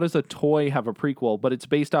like, how does a toy have a prequel? But it's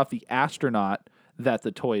based off the astronaut that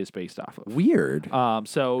the toy is based off of. Weird.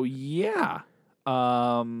 So yeah.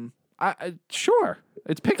 Sure.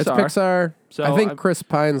 It's Pixar. It's Pixar. So I think Chris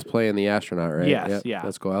Pine's playing the astronaut, right? Yes, Yep, yeah.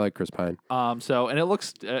 That's cool. I like Chris Pine. And it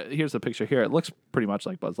looks, here's the picture here. It looks pretty much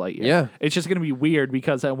like Buzz Lightyear. Yeah. It's just going to be weird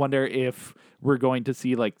because I wonder if we're going to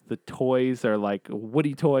see like the toys or like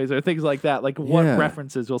Woody toys or things like that. Like what Yeah.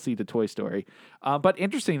 references we'll see to Toy Story. But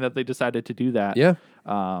interesting that they decided to do that. Yeah.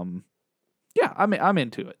 Yeah, I'm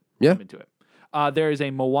into it. Yeah. I'm into it. There is a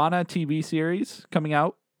Moana TV series coming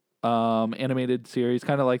out. Animated series,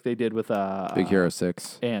 kind of like they did with Big Hero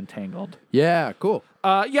 6. and Tangled. Yeah, cool.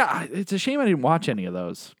 Yeah, it's a shame I didn't watch any of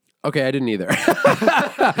those. Okay, I didn't either.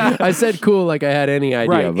 I said cool like I had any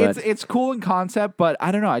idea. Right, But it's cool in concept, but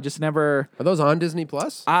I don't know. I just never. are those on Disney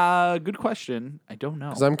Plus? Good question. I don't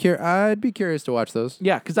know. Because I'd be curious to watch those.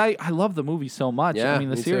 Yeah, because I love the movie so much. Yeah, I mean,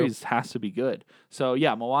 the me too. series has to be good. So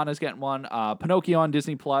yeah, Moana's getting one. Pinocchio on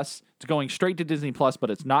Disney Plus. It's going straight to Disney Plus, but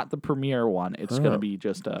it's not the premiere one. It's going to be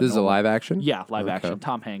just This is a live action? Yeah, live action.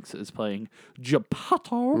 Tom Hanks is playing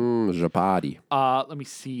Geppetto. Japadi. Let me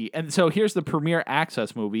see. And so here's the premiere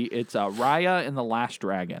access movie. It's Raya and the Last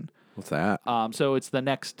Dragon. What's that? So it's the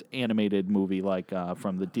next animated movie like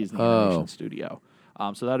from the Disney Animation Studio.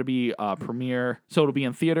 So that'll be premiere. So it'll be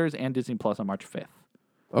in theaters and Disney Plus on March 5th.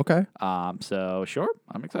 Okay. So sure,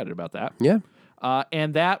 I'm excited about that. Yeah.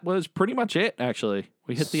 And that was pretty much it, actually.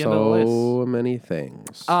 We hit the end of the list. So many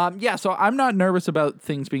things. Yeah, so I'm not nervous about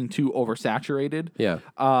things being too oversaturated. Yeah.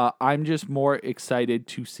 I'm just more excited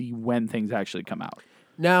to see when things actually come out.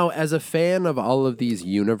 Now, as a fan of all of these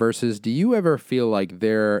universes, do you ever feel like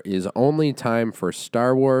there is only time for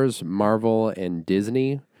Star Wars, Marvel, and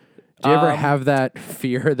Disney? Do you ever have that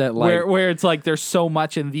fear that like where it's like there's so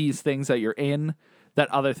much in these things that you're in that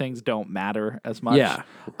other things don't matter as much? Yeah.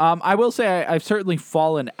 I will say I've certainly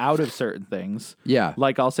fallen out of certain things. Yeah.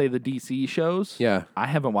 Like I'll say the DC shows. Yeah. I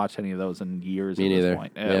haven't watched any of those in years Me at neither. this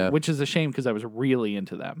point, Yeah. which is a shame because I was really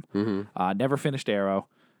into them. Never finished Arrow.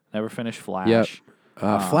 Never finished Flash. Yep.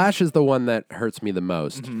 Flash is the one that hurts me the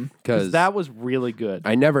most because That was really good.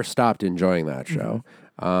 I never stopped enjoying that show.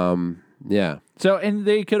 Yeah. So, and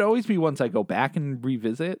they could always be ones I go back and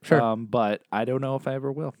revisit. Sure. But I don't know if I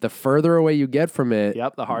ever will. The further away you get from it,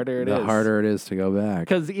 Yep, the harder it is. the harder it is to go back.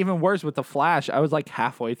 Because even worse with The Flash, I was like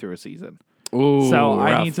halfway through a season. Ooh, So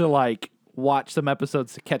I rough. need to like watch some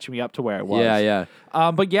episodes to catch me up to where I was. Yeah,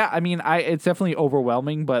 yeah. But yeah, I mean, it's definitely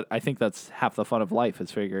overwhelming, but I think that's half the fun of life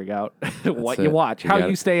is figuring out what you it. watch, You how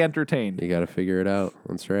gotta- you stay entertained. You got to figure it out.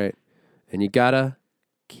 That's right. And you got to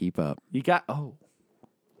keep up. You got,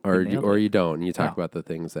 Or nailed or you don't. And you talk Oh. about the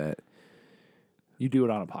things that... you do it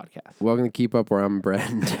on a podcast. Welcome to Keep Up, where I'm Brett.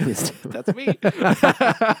 And Timmy's Tim. That's me.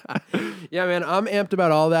 Yeah, man, I'm amped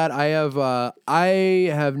about all that. I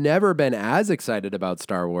have never been as excited about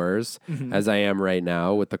Star Wars as I am right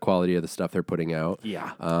now with the quality of the stuff they're putting out.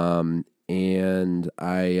 Yeah. And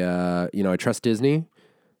I trust Disney.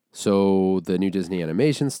 So the new Disney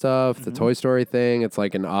animation stuff, the Toy Story thing, it's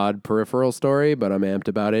like an odd peripheral story, but I'm amped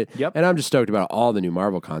about it. Yep. And I'm just stoked about all the new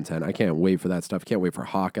Marvel content. I can't wait for that stuff. Can't wait for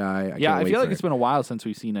Hawkeye. Yeah, I can't feel wait like it's been a while since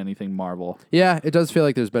we've seen anything Marvel. Yeah, it does feel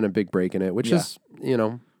like there's been a big break in it, which Yeah. is,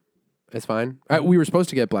 it's fine. We were supposed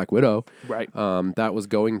to get Black Widow. Right. That was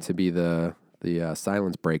going to be the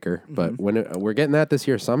silence breaker, but we're getting that this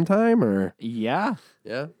year sometime, or Yeah.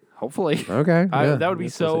 yeah, Hopefully. okay, yeah, That would be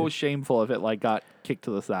guess we'll so see. shameful if it like got kicked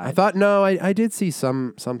to the side. I thought I did see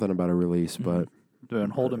something about a release, but Been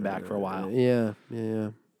holding back for a while. yeah.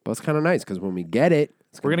 But it's kind of nice because when we get it,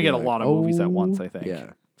 We're gonna be get a like, lot of movies at once. I think.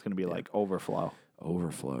 Yeah, It's gonna be like overflow.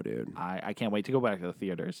 overflow, dude. I can't wait to go back to the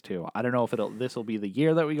theaters too. I don't know if this will be the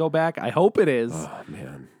year that we go back. I hope it is, Oh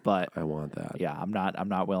man, but I want that. yeah, I'm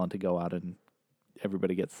not willing to go out and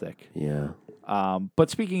everybody gets sick. Yeah,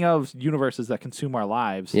 But speaking of universes that consume our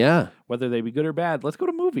lives, yeah. whether they be good or bad, let's go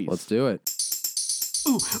to movies. Let's do it.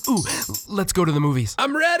 Ooh, let's go to the movies.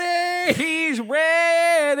 I'm ready. He's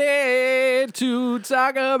ready to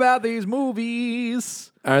talk about these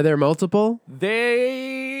movies. Are there multiple? There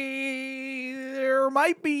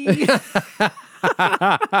might be.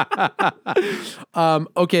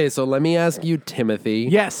 Okay, so let me ask you, Timothy.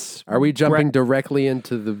 Yes. Are we jumping directly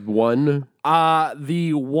into the one?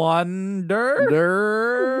 The Wonder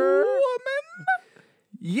Woman?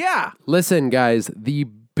 Yeah. Listen, guys, the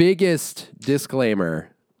biggest disclaimer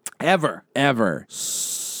Ever.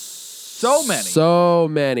 So many. So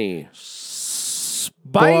many.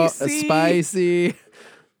 Spicy.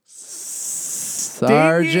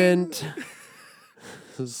 Sergeant.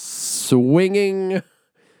 Swinging.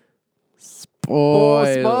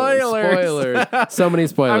 Spoilers. So many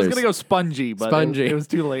spoilers. I was going to go spongy, but Spongy. It was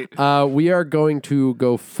too late. We are going to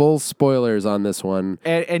go full spoilers on this one.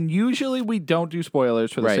 And usually we don't do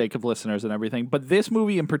spoilers for the Right. sake of listeners and everything. But this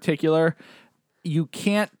movie in particular, you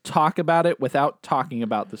can't talk about it without talking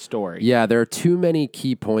about the story. Yeah, there are too many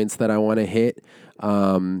key points that I want to hit.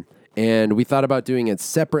 And we thought about doing it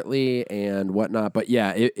separately and whatnot. But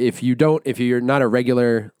yeah, if you're not a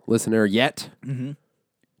regular listener yet,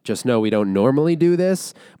 just know we don't normally do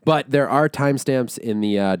this. But there are timestamps in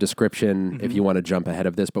the description if you want to jump ahead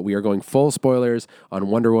of this. But we are going full spoilers on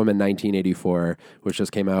Wonder Woman 1984, which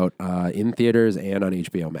just came out in theaters and on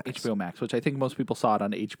HBO Max. HBO Max, which I think most people saw it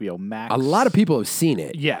on HBO Max. A lot of people have seen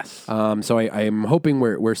it. Yes. So I'm hoping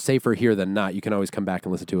we're safer here than not. You can always come back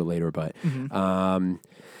and listen to it later, but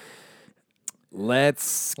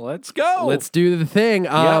let's go. let's do the thing.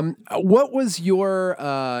 What was your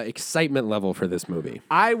excitement level for this movie?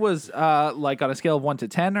 I was like on a scale of 1 to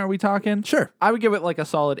 10, are we talking? Sure. I would give it like a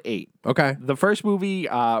solid 8. Okay. The first movie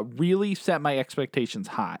really set my expectations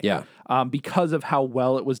high. Yeah. Because of how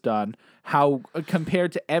well it was done, how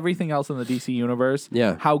compared to everything else in the DC universe,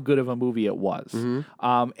 Yeah. how good of a movie it was.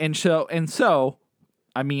 And so,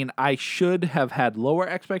 I mean, I should have had lower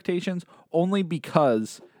expectations only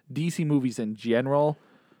because DC movies in general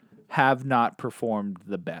have not performed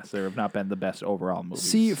the best. There have not been the best overall movies.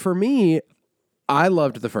 See, for me, I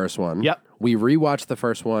loved the first one. Yep. We rewatched the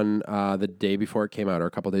first one the day before it came out, or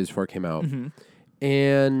a couple days before it came out,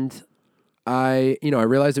 and I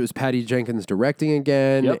realized it was Patty Jenkins directing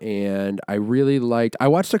again, Yep. and I really liked. I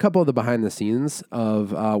watched a couple of the behind the scenes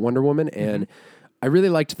of Wonder Woman, and I really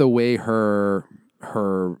liked the way her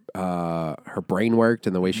her brain worked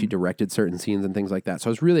and the way she directed certain scenes and things like that. So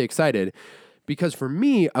I was really excited because for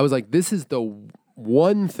me, I was like, this is the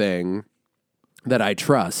one thing that I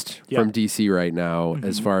trust from DC right now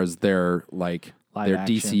as far as their their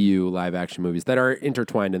DCU live action movies that are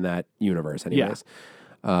intertwined in that universe anyways.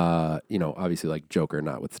 Obviously like Joker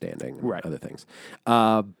notwithstanding and other things.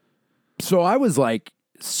 So I was like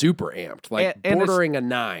super amped, like bordering a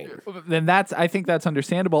 9. Then I think that's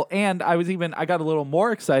understandable. And I got a little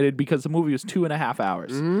more excited because the movie was 2.5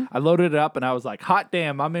 hours. I loaded it up and I was like, hot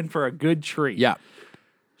damn, I'm in for a good treat. Yeah.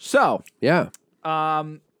 So. Yeah.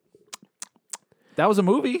 That was a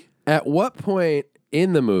movie. At what point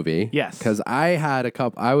in the movie? Yes. Because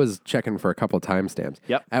I was checking for a couple timestamps.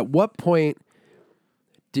 Yep. At what point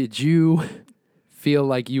did you feel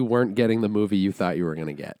like you weren't getting the movie you thought you were going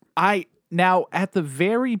to get? Now, at the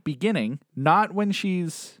very beginning, not when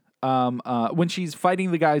she's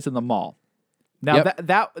fighting the guys in the mall. Now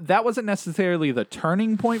that wasn't necessarily the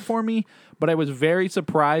turning point for me, but I was very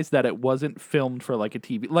surprised that it wasn't filmed for like a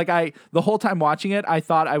TV. Like the whole time watching it, I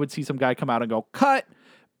thought I would see some guy come out and go cut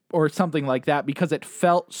or something like that because it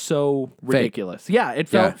felt so ridiculous. Yeah, it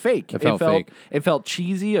felt fake. It felt fake. It felt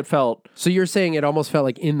cheesy. It felt. So you're saying it almost felt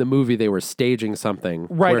like in the movie they were staging something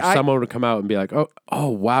where someone would come out and be like, oh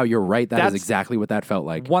wow, you're right. That's exactly what that felt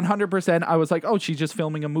like. 100%. I was like, oh, she's just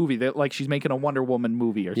filming a movie. Like she's making a Wonder Woman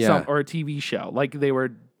movie or or a TV show. Like they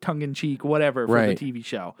were tongue in cheek, whatever for the TV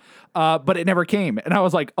show. But it never came, and I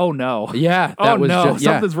was like, oh no, yeah,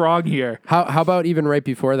 something's wrong here. How about even right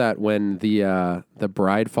before that when the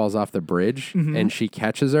bride falls off the bridge and she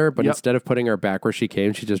catches her, but instead of putting her back where she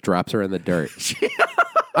came, she just drops her in the dirt.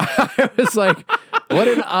 I was like, what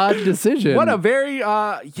an odd decision. What a very,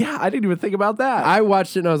 I didn't even think about that. I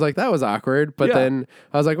watched it and I was like, that was awkward. But then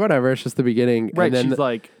I was like, whatever, it's just the beginning. Right, and then she's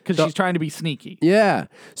like, because she's trying to be sneaky. Yeah.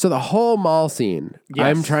 So the whole mall scene,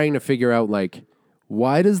 I'm trying to figure out, like,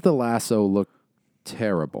 why does the lasso look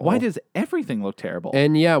terrible? Why does everything look terrible?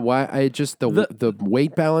 And why the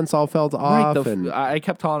weight balance all felt off. I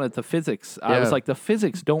kept calling it the physics. I was like, the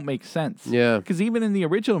physics don't make sense. Yeah. Because even in the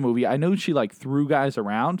original movie, I know she like threw guys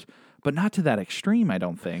around, but not to that extreme, I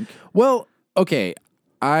don't think. Well, okay.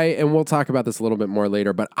 And we'll talk about this a little bit more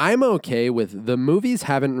later, but I'm okay with the movies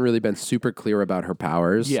haven't really been super clear about her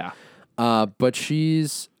powers. Yeah. But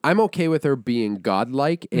I'm okay with her being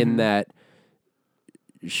godlike in that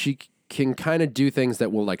she can kind of do things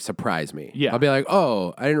that will like surprise me. Yeah. I'll be like,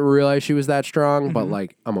 oh, I didn't realize she was that strong, but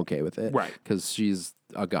like I'm okay with it. Right. Because she's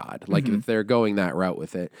a god. Like if they're going that route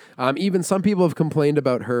with it. Even some people have complained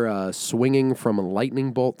about her swinging from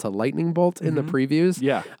lightning bolt to lightning bolt in the previews.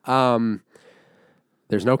 Yeah.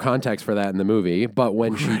 There's no context for that in the movie, but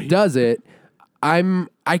when she does it,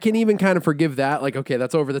 I can even kind of forgive that. Like, okay,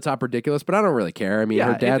 that's over the top ridiculous, but I don't really care. I mean,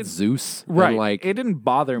 her dad's Zeus. Right. And like, it didn't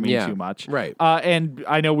bother me too much. Right. And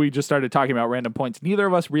I know we just started talking about random points. Neither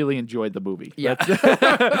of us really enjoyed the movie. Yeah.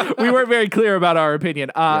 We weren't very clear about our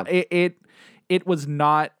opinion. It was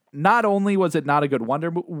not only was it not a good Wonder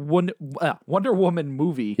Woman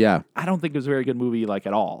movie, I don't think it was a very good movie like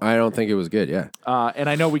at all. I don't think it was good, and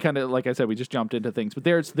I know we kind of, like I said, we just jumped into things, but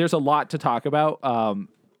there's a lot to talk about.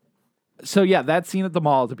 So that scene at the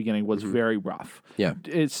mall at the beginning was very rough. Yeah.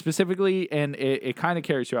 It's specifically, and it kind of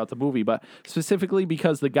carries throughout the movie, but specifically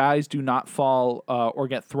because the guys do not fall or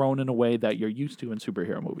get thrown in a way that you're used to in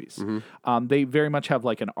superhero movies. They very much have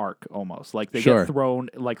like an arc almost. Like they get thrown,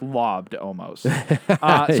 like lobbed almost.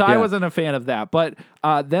 I wasn't a fan of that. But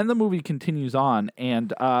then the movie continues on,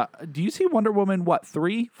 and do you see Wonder Woman,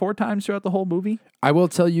 3-4 times throughout the whole movie? I will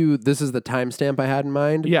tell you, this is the timestamp I had in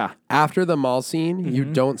mind. Yeah. After the mall scene, you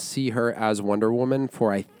don't see her as Wonder Woman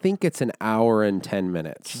for, I think it's an hour and 10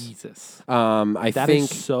 minutes. Jesus. I that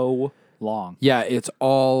think is so long. Yeah, it's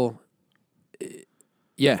all.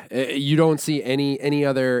 Yeah, you don't see any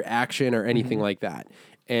other action or anything like that.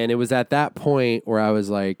 And it was at that point where I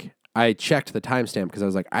was like, I checked the timestamp because I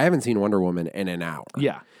was like, I haven't seen Wonder Woman in an hour.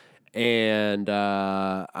 Yeah. And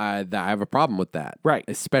I have a problem with that. Right.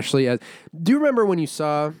 Especially as. Do you remember when you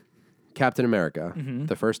saw Captain America,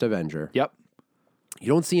 the first Avenger? Yep. You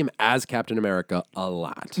don't see him as Captain America a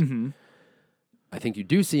lot. I think you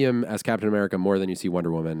do see him as Captain America more than you see Wonder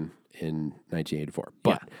Woman in 1984.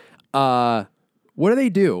 But what do they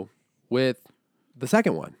do with the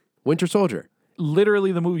second one, Winter Soldier?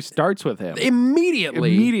 Literally, the movie starts with him.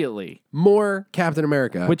 Immediately. More Captain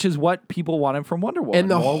America. Which is what people wanted from Wonder Woman. And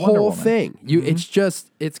the whole thing.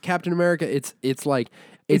 It's Captain America. It's like...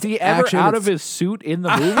 Is he ever out of his suit in the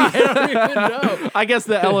movie? I don't even know. I guess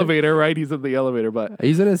the elevator, right? He's in the elevator, but...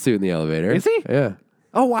 He's in a suit in the elevator. Is he? Yeah.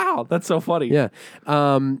 Oh, wow. That's so funny. Yeah.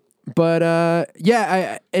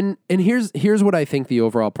 Yeah, and here's what I think the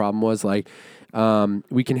overall problem was. Like,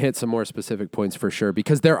 we can hit some more specific points for sure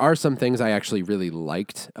because there are some things I actually really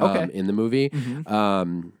liked in the movie.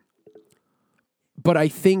 But I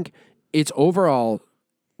think it's overall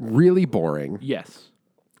really boring. Yes.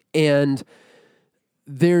 And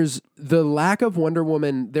there's the lack of Wonder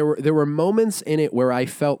Woman. There were moments in it where I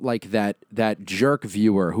felt like that jerk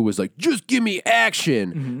viewer who was like, just give me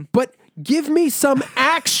action. But give me some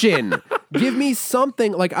action. Give me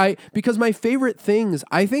something because my favorite things,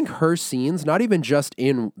 I think her scenes, not even just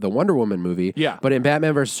in the Wonder Woman movie, but in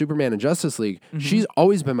Batman vs. Superman and Justice League, she's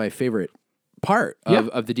always been my favorite part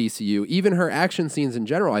of the DCU. Even her action scenes in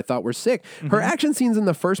general, I thought were sick. Her action scenes in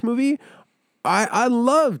the first movie, I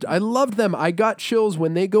loved them. I got chills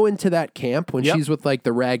when they go into that camp when she's with like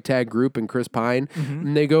the ragtag group and Chris Pine,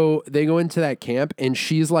 and they go into that camp and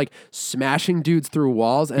she's like smashing dudes through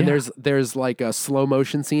walls, and there's like a slow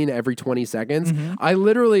motion scene every 20 seconds. I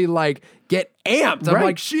literally like get amped. I'm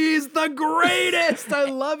like, she's the greatest. I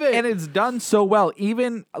love it, and it's done so well.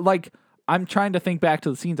 Even like, I'm trying to think back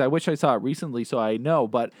to the scenes. I wish I saw it recently so I know,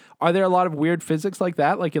 but are there a lot of weird physics like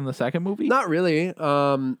that, like in the second movie? Not really.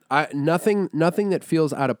 Nothing that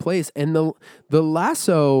feels out of place. And the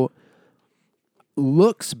lasso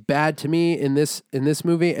looks bad to me in this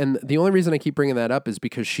movie, and the only reason I keep bringing that up is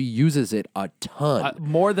because she uses it a ton,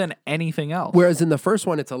 more than anything else. Whereas in the first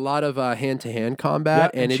one, it's a lot of hand-to-hand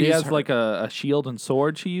combat, and she has like a shield and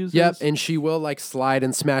sword she uses. Yep, and she will like slide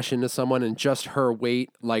and smash into someone, and just her weight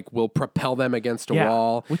like will propel them against a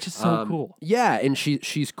wall, which is so cool. Yeah, and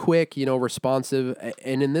she's quick, responsive,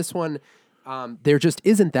 and in this one, there just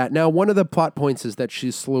isn't that. Now, one of the plot points is that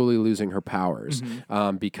she's slowly losing her powers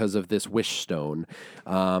because of this wish stone.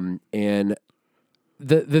 And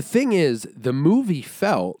the thing is, the movie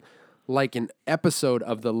felt like an episode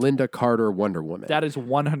of the Linda Carter Wonder Woman. That is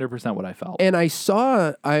 100% what I felt. And I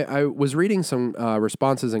was reading some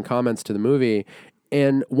responses and comments to the movie,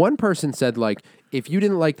 and one person said, like, if you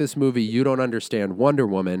didn't like this movie, you don't understand Wonder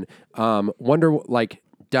Woman.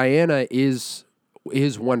 Diana is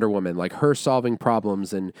Wonder Woman, like her solving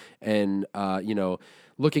problems and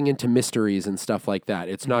looking into mysteries and stuff like that.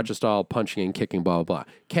 It's not just all punching and kicking, blah, blah,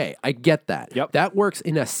 blah. Okay, I get that. Yep. That works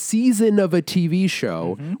in a season of a TV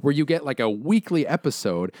show where you get like a weekly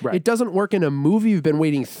episode. Right. It doesn't work in a movie you've been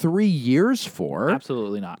waiting 3 years for.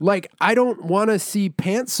 Absolutely not. Like, I don't want to see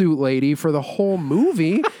Pantsuit Lady for the whole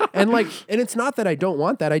movie. and it's not that I don't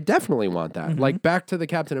want that. I definitely want that. Like, back to the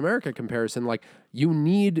Captain America comparison, like, you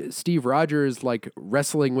need Steve Rogers like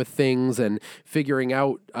wrestling with things and figuring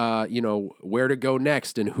out where to go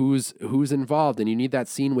next and who's involved, and you need that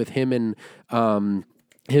scene with him and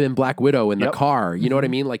Black Widow in the car. You know what I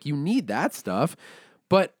mean? Like, you need that stuff,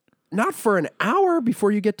 but not for an hour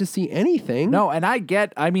before you get to see anything. No, and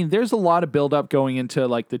there's a lot of buildup going into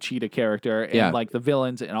like the Cheetah character and like the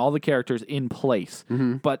villains and all the characters in place.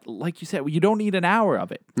 But like you said, you don't need an hour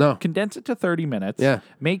of it. No. Condense it to 30 minutes. Yeah.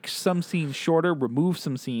 Make some scenes shorter, remove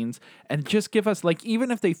some scenes, and just give us, like, even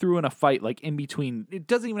if they threw in a fight like in between, it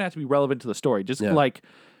doesn't even have to be relevant to the story. Just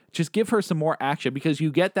give her some more action, because you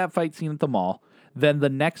get that fight scene at the mall. Then the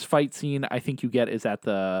next fight scene I think you get is at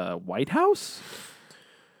the White House.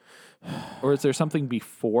 Or is there something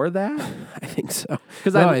before that? I think so.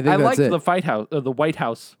 Because I liked the White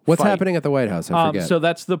House. What's fight. happening at the White House? I forget. So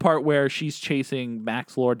that's the part where she's chasing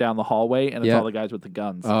Max Lord down the hallway, and it's all the guys with the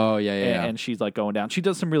guns. Oh, yeah. And she's like going down. She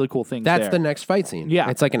does some really cool things. That's there. the next fight scene. Yeah.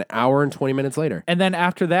 It's like an hour and 20 minutes later. And then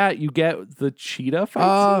after that, you get the Cheetah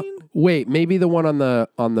fight scene. Wait, maybe the one on the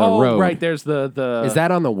road. Oh, right. There's the. Is that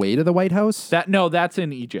on the way to the White House? That's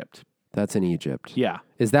in Egypt. That's in Egypt. Yeah.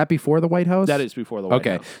 Is that before the White House? That is before the White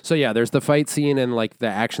House. Okay. So yeah, there's the fight scene and like the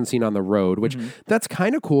action scene on the road, which that's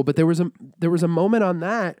kind of cool, but there was a moment on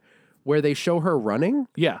that where they show her running.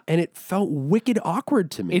 Yeah. And it felt wicked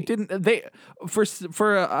awkward to me. It didn't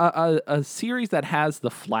for a series that has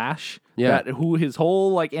the Flash, who his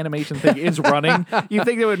whole like animation thing is running, you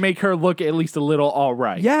think it would make her look at least a little all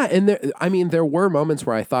right. Yeah, and there were moments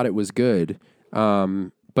where I thought it was good.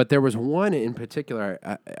 But there was one in particular,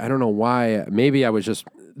 I don't know why. Maybe I was just...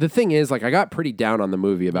 The thing is, like, I got pretty down on the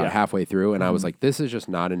movie about halfway through, and I was like, this is just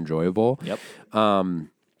not enjoyable. Yep.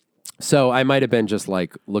 So I might have been just,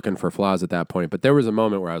 like, looking for flaws at that point. But there was a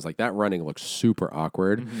moment where I was like, that running looks super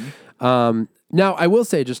awkward. Now, I will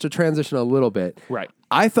say, just to transition a little bit, right.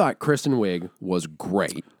 I thought Kristen Wiig was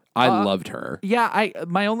great. I loved her. Yeah,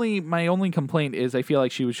 my only complaint is I feel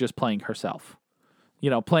like she was just playing herself.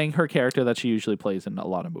 Playing her character that she usually plays in a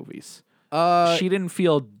lot of movies. She didn't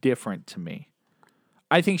feel different to me.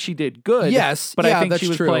 I think she did good. Yes, but I think that's she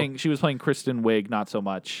was true. playing Kristen Wiig, not so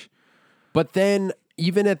much. But then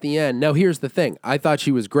even at the end, now here's the thing. I thought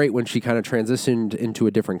she was great when she kind of transitioned into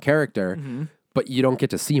a different character, but you don't get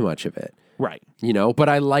to see much of it. Right. You know, but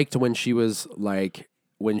I liked when she was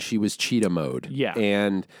Cheetah mode. Yeah.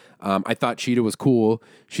 And I thought Cheetah was cool.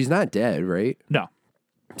 She's not dead, right? No.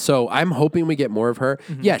 So I'm hoping we get more of her.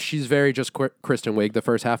 Yeah, she's very just Kristen Wiig the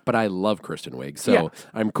first half, but I love Kristen Wiig, so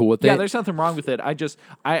I'm cool with it. Yeah, there's nothing wrong with it. I guess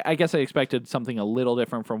I expected something a little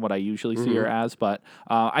different from what I usually see her as, but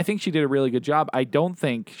I think she did a really good job. I don't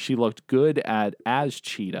think she looked good as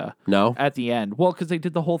Cheetah. No? At the end. Well, because they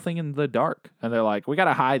did the whole thing in the dark, and they're like, we got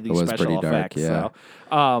to hide these was special pretty dark, effects. yeah.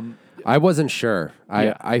 So, I wasn't sure.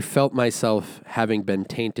 Yeah. I felt myself having been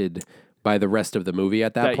tainted by the rest of the movie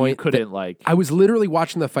at that point. You couldn't like. I was literally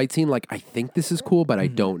watching the fight scene like, I think this is cool, but I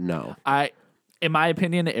don't know. In my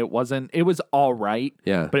opinion, it wasn't. It was all right.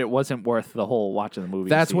 Yeah. But it wasn't worth the whole watching the movie.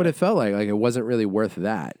 That's what it felt like. Like, it wasn't really worth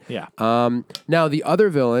that. Yeah. Now, the other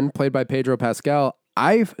villain, played by Pedro Pascal,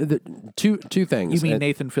 two things. You mean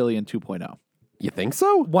Nathan Fillion 2.0? You think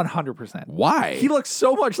so? 100%. Why? He looks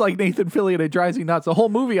so much like Nathan Fillion. It drives me nuts. The whole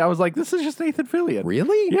movie, I was like, this is just Nathan Fillion.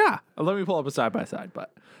 Really? Yeah. Let me pull up a side by side,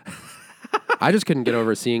 but I just couldn't get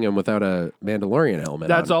over seeing him without a Mandalorian helmet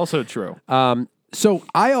that's on. also true. So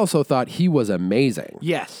I also thought he was amazing.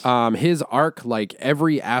 Yes. His arc, like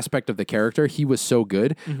every aspect of the character, he was so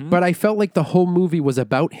good. But I felt like the whole movie was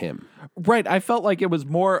about him. Right. I felt like it was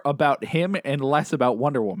more about him and less about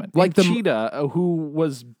Wonder Woman. Like and Cheetah, who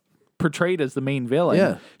was portrayed as the main villain,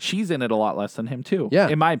 Yeah. she's in it a lot less than him too. Yeah.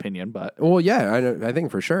 In my opinion, but Well, yeah, I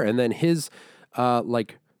think for sure. And then his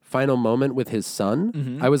final moment with his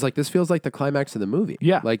son, I was like, this feels like the climax of the movie.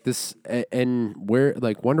 Yeah. Like this, and where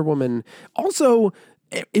like Wonder Woman also,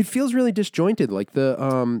 it feels really disjointed. Like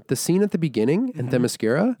the scene at the beginning in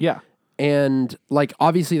Themyscira. yeah. And like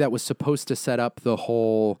obviously that was supposed to set up the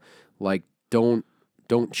whole like don't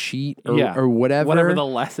cheat or whatever. Whatever the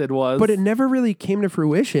lesson was. But it never really came to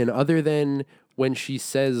fruition other than when she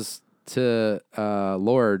says to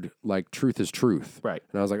Lord, like, truth is truth. Right.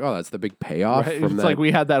 And I was like, oh, that's the big payoff Right. from It's that. like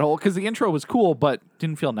we had that whole, because the intro was cool, but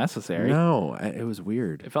didn't feel necessary. No, it was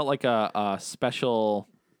weird. It felt like a special,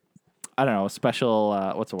 I don't know, what's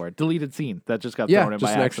the word? Deleted scene that just got thrown in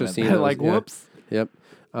just by an extra accident. scene. that like, was- yeah. whoops. Yep.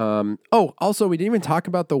 Also, we didn't even talk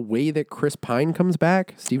about the way that Chris Pine comes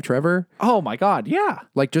back, Steve Trevor, Oh my God, yeah.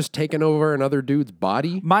 like just taking over another dude's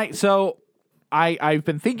body. I've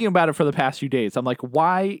been thinking about it for the past few days. I'm like,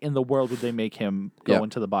 why in the world would they make him go Yeah.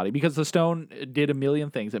 into the body? Because the stone did a million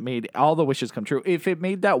things. It made all the wishes come true. If it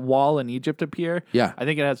made that wall in Egypt appear, Yeah. I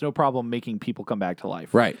think it has no problem making people come back to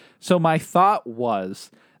life. Right. So my thought was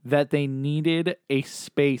that they needed a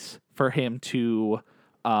space for him to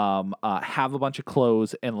have a bunch of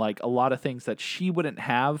clothes and like a lot of things that she wouldn't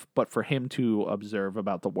have, but for him to observe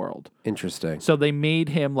about the world. Interesting. So they made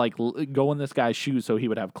him like go in this guy's shoes so he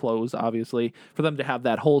would have clothes, obviously, for them to have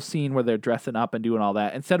that whole scene where they're dressing up and doing all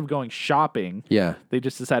that. Instead of going shopping, Yeah. they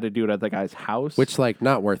just decided to do it at the guy's house. Which, like,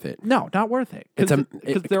 not worth it. no, not worth it.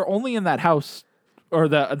 Because they're only in that house or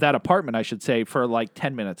that apartment, I should say, for like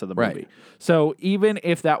 10 minutes of the movie. Right. So even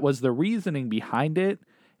if that was the reasoning behind it,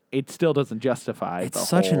 it still doesn't justify. It's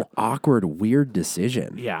such an awkward, weird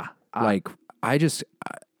decision. Yeah. Like,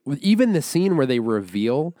 even the scene where they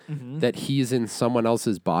reveal Mm-hmm. that he's in someone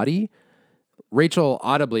else's body, Rachel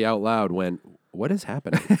audibly out loud went, "What is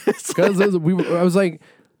happening?" Because I was like,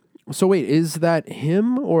 "So wait, is that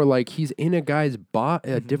him or like he's in a guy's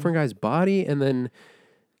a different guy's body?" And then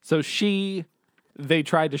So they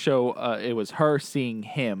tried to show it was her seeing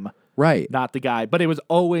him, right, not the guy, but it was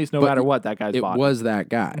always, no matter what, that guy's it body. was that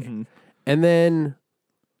guy. Mm-hmm. And then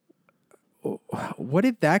what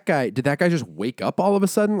did that guy? Did that guy just wake up all of a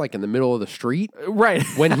sudden, like in the middle of the street Right.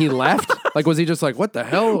 when he left? Like, was he just like, "What the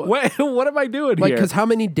hell?" What am I doing Like, here? because how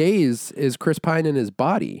many days is Chris Pine in his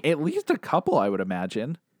body? At least a couple, I would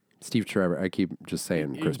imagine. Steve Trevor. I keep just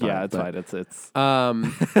saying Chris Pine. Yeah, it's but, fine.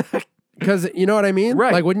 It's Because you know what I mean?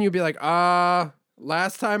 Right. Like, wouldn't you be like,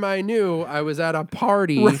 last time I knew, I was at a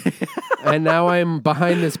party, and now I'm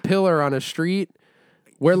behind this pillar on a street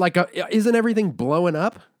where, like, isn't everything blowing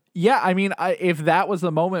up? yeah. I mean, if that was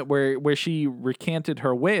the moment where she recanted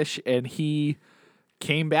her wish and he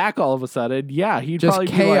came back all of a sudden, yeah, he'd Just probably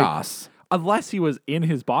chaos. be like, unless he was in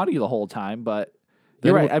his body the whole time. But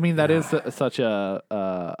you're right. I mean, that is such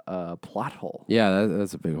a plot hole. Yeah,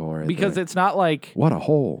 that's a big hole right Because there. it's not like What a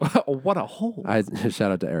hole. what a hole. I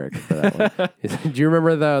shout out to Eric for that one. Do you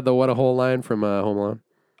remember the "what a hole" line from Home Alone?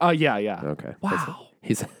 Oh yeah. Okay. Wow.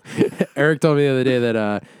 He's Eric told me the other day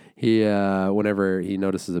that whenever he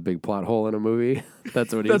notices a big plot hole in a movie,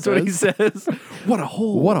 that's what he That's says. what he says. What a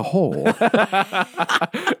hole. What a hole.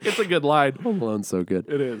 It's a good line. Home Alone's so good.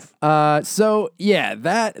 It is. So yeah,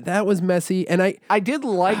 that was messy, and I did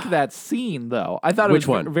like that scene though. I thought Which it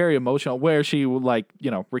was one? very emotional, where she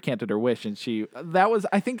recanted her wish, and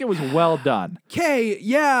I think it was well done. okay,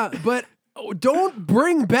 yeah, but don't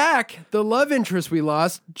bring back the love interest we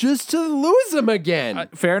lost just to lose him again.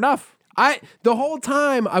 Fair enough. The whole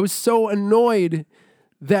time I was so annoyed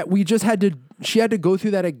that she had to go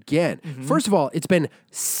through that again. First of all, it's been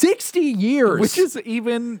 60 years. Which is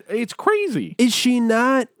it's crazy. Is she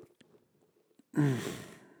not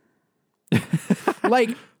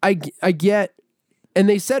like I get, and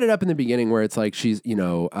they set it up in the beginning where it's like she's,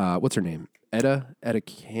 what's her name? Etta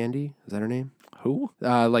Candy? Is that her name? Who?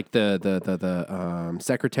 Like the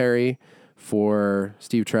secretary for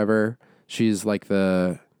Steve Trevor. She's like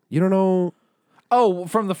you don't know. Oh,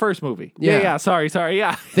 from the first movie. Yeah. Yeah. Sorry.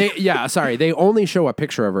 Yeah. They only show a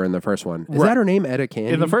picture of her in the first one. Is that her name, Etta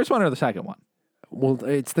Candy? In the first one or the second one? Well,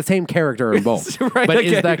 it's the same character in both. Right, but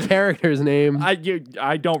okay. is that character's name? I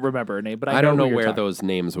don't remember her name, but I don't know who you're where talking- those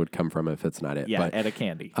names would come from if it's not it. Yeah, but Etta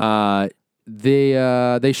Candy.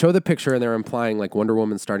 they show the picture and they're implying like Wonder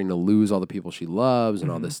Woman's starting to lose all the people she loves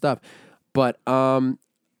and all this stuff. But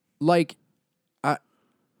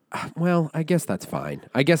I guess that's fine.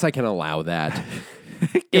 I guess I can allow that.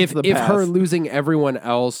 if her losing everyone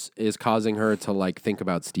else is causing her to like think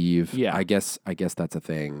about Steve, yeah. I guess that's a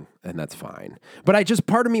thing, and that's fine. But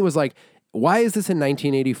part of me was like, why is this in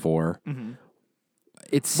 1984?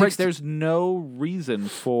 It's right. There's no reason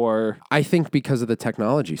for. I think because of the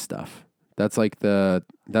technology stuff. That's what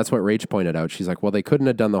Rach pointed out. She's like, well, they couldn't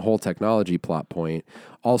have done the whole technology plot point.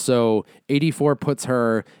 Also, 84 puts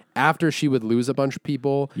her after she would lose a bunch of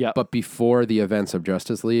people, but before the events of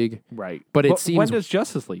Justice League. Right. But it seems... When does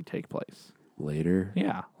Justice League take place? Later.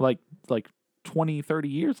 Yeah. Like 20, 30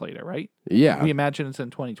 years later, right? Yeah. We imagine it's in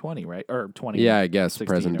 2020, right? Or 20. Yeah, I guess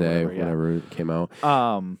present day, whenever it came out.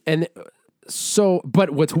 But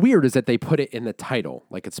what's weird is that they put it in the title.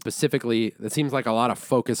 Like it seems like a lot of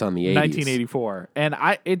focus on the 80s. 1984. And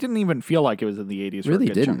it didn't even feel like it was in the 80s. Really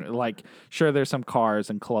didn't. Like, sure, there's some cars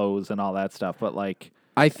and clothes and all that stuff, but like...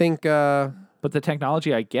 I think... but the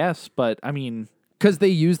technology, I guess, but I mean... Because they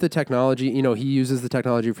use the technology, he uses the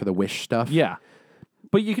technology for the wish stuff. Yeah.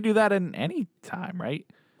 But you could do that in any time, right?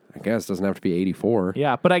 I guess. It doesn't have to be 84.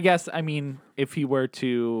 Yeah, but I guess, I mean, if he were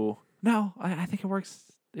to... No, I think it works...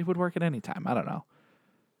 It would work at any time. I don't know.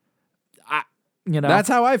 That's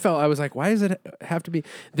how I felt. I was like, why does it have to be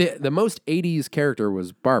the most 80s character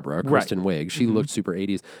was Barbara, Kristen Wiig. She looked super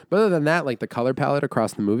 80s. But other than that, like the color palette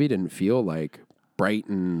across the movie didn't feel like bright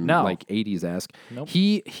and like 80s-esque. Nope.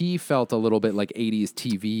 He felt a little bit like 80s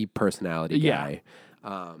TV personality guy.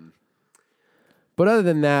 But other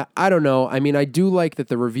than that, I don't know. I mean, I do like that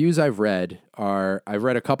the reviews I've read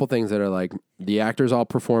a couple things that are like the actors all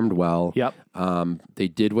performed well. Yep. They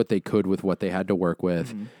did what they could with what they had to work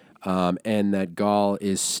with. And that Gal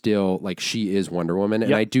is still like she is Wonder Woman,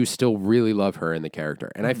 and I do still really love her in the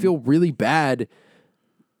character. And I feel really bad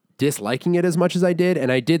disliking it as much as I did.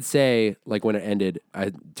 And I did say, like when it ended,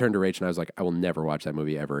 I turned to Rach and I was like, I will never watch that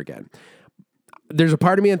movie ever again. There's a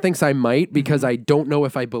part of me that thinks I might because I don't know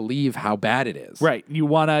if I believe how bad it is. Right.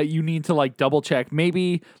 You need to like double check.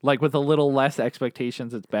 Maybe like with a little less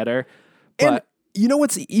expectations, it's better. But And you know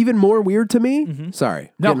what's even more weird to me?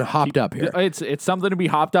 Sorry, getting hopped up here. It's something to be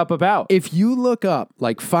hopped up about. If you look up,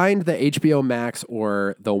 like find the HBO Max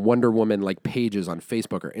or the Wonder Woman like pages on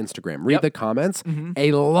Facebook or Instagram, read the comments,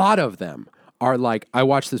 a lot of them are like, I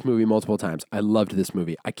watched this movie multiple times. I loved this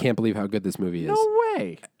movie. I can't believe how good this movie is. No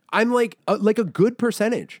way. I'm like a good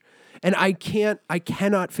percentage. And I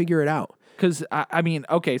cannot figure it out. Because, I mean,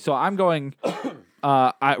 okay, so I'm going,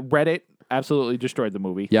 Reddit absolutely destroyed the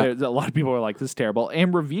movie. Yeah. There's a lot of people are like, this is terrible.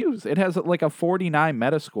 And reviews. It has like a 49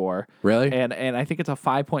 Metascore. Really? And I think it's a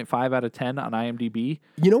 5.5 out of 10 on IMDb.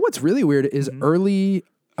 You know what's really weird is early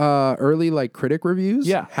like critic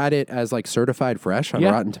reviews had it as like certified fresh on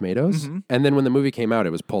Rotten Tomatoes. And then when the movie came out,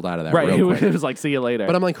 it was pulled out of that real quick. It was like, see you later.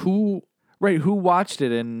 But I'm like, who watched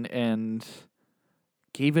it and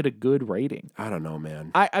gave it a good rating? I don't know,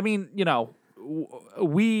 man. I mean,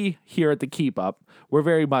 we here at the Keep Up, we're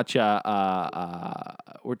very much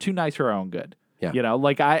we're too nice for our own good. Yeah.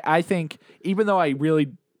 Like I think even though I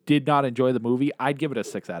really did not enjoy the movie, I'd give it a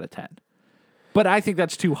 6 out of 10. But I think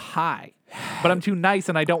that's too high. but I'm too nice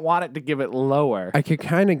and I don't want it to give it lower. I could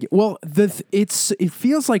kind of well, it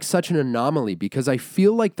feels like such an anomaly because I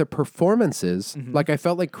feel like the performances, like I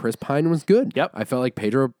felt like Chris Pine was good. Yep. I felt like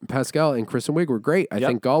Pedro Pascal and Kristen Wiig were great. I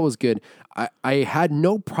think Gall was good. I had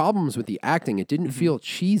no problems with the acting. It didn't feel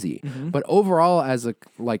cheesy, but overall, as a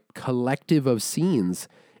like collective of scenes,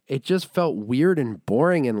 it just felt weird and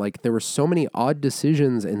boring, and like there were so many odd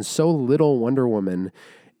decisions and so little Wonder Woman.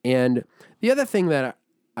 And the other thing that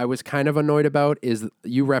I was kind of annoyed about is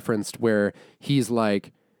you referenced where he's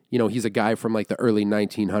like, you know, he's a guy from like the early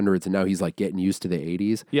 1900s and now he's like getting used to the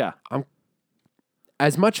 80s. Yeah.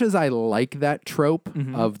 As much as I like that trope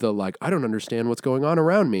of the like, I don't understand what's going on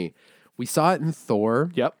around me. We saw it in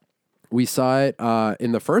Thor. Yep. We saw it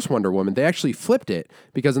in the first Wonder Woman. They actually flipped it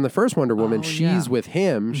because in the first Wonder Woman, she's with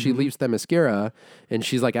him. She leaves Themyscira and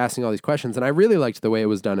she's like asking all these questions. And I really liked the way it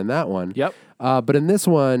was done in that one. Yep. But in this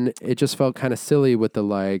one, it just felt kind of silly with the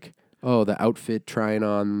like, oh, the outfit trying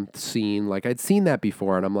on scene. Like I'd seen that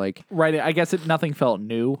before and I'm like. Right. I guess nothing felt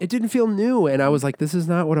new. It didn't feel new. And I was like, this is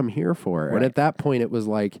not what I'm here for. Right. And at that point, it was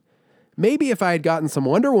like, maybe if I had gotten some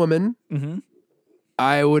Wonder Woman.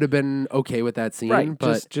 I would have been okay with that scene, right?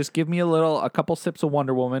 But just give me a couple sips of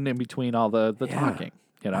Wonder Woman in between all the talking.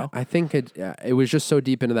 You know, I think it was just so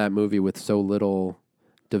deep into that movie with so little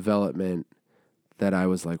development that I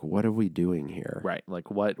was like, "What are we doing here?" Right? Like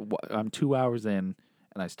what? I'm 2 hours in,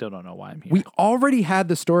 and I still don't know why I'm here. We already had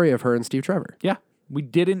the story of her and Steve Trevor. Yeah, we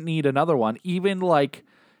didn't need another one. Even like,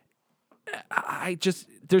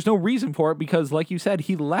 there's no reason for it because, like you said,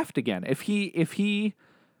 he left again. If he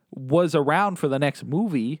was around for the next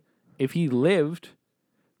movie, if he lived,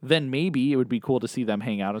 then maybe it would be cool to see them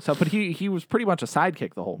hang out and stuff. But he was pretty much a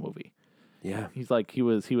sidekick the whole movie. Yeah. He's like he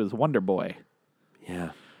was Wonder Boy. Yeah.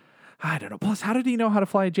 I don't know. Plus, how did he know how to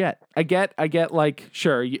fly a jet? I get like,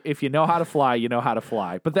 sure, if you know how to fly, you know how to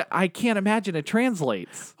fly. But I can't imagine it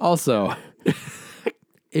translates. Also,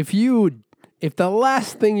 if the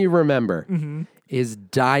last thing you remember is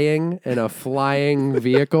dying in a flying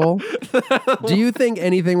vehicle, do you think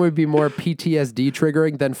anything would be more PTSD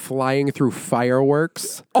triggering than flying through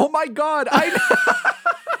fireworks? Oh my God.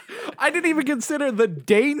 I didn't even consider the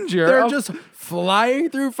danger. They're just flying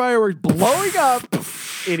through fireworks, blowing up.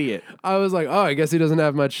 Idiot. I was like, oh, I guess he doesn't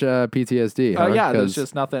have much PTSD. Oh, yeah, there's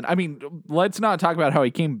just nothing. I mean, let's not talk about how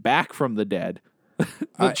he came back from the dead.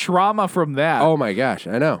 The trauma from that. Oh my gosh,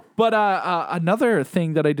 I know. But another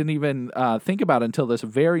thing that I didn't even think about until this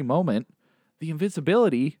very moment, the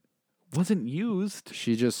invisibility wasn't used.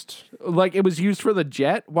 She just... Like, it was used for the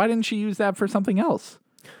jet. Why didn't she use that for something else?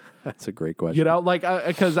 That's a great question. You know, like,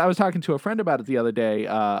 because I was talking to a friend about it the other day,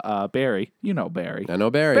 Barry. You know Barry. I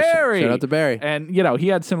know Barry. Barry! Shout out to Barry. And, you know, he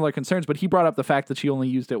had similar concerns, but he brought up the fact that she only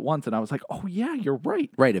used it once, and I was like, oh, yeah, you're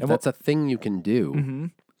right. Right, if that's a thing you can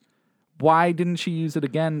do. Why didn't she use it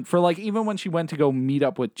again for like even when she went to go meet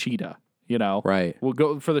up with Cheetah, you know? Right. We'll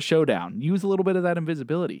go for the showdown. Use a little bit of that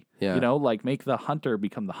invisibility. Yeah. You know, like make the hunter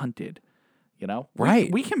become the hunted. You know?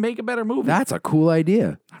 Right. We can make a better movie. That's a cool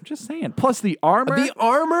idea. I'm just saying. Plus the armor. The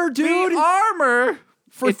armor, dude. The armor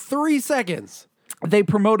For 3 seconds. They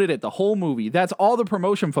promoted it the whole movie. That's all the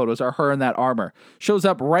promotion photos are her in that armor. Shows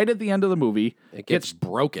up right at the end of the movie. It gets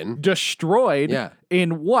broken. Destroyed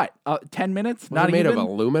in what? 10 minutes? Was it made even? of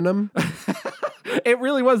aluminum? It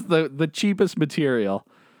really was the cheapest material.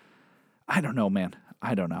 I don't know, man.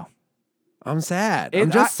 I don't know. I'm sad.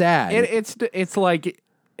 I'm just sad. It's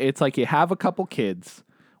like you have a couple kids.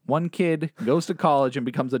 One kid goes to college and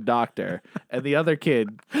becomes a doctor, and the other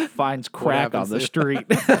kid finds crack on the street.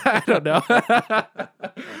 I don't know.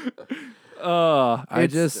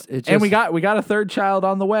 And we got a third child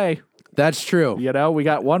on the way. That's true. You know, we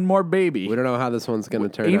got one more baby. We don't know how this one's going to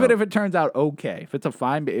turn out. Even if it turns out okay, if it's a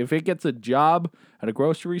fine, if it gets a job at a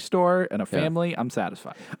grocery store and a family, I'm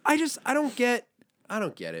satisfied. I don't get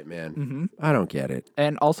it, man. I don't get it.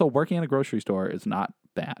 And also, working at a grocery store is not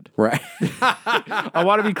bad. Right. I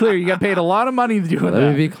want to be clear. You get paid a lot of money to do that.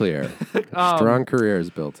 Let me be clear. Strong career is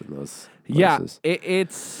built in those places.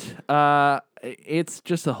 Yeah, it's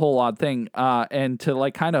just a whole odd thing. And to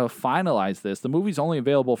like kind of finalize this, the movie's only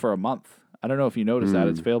available for a month. I don't know if you noticed that.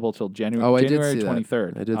 It's available till January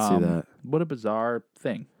 23rd. I did see that. What a bizarre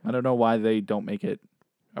thing. I don't know why they don't make it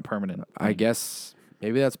a permanent thing. I guess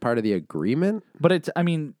maybe that's part of the agreement. But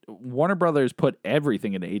Warner Brothers put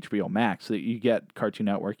everything into HBO Max. So you get Cartoon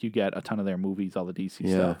Network, you get a ton of their movies, all the DC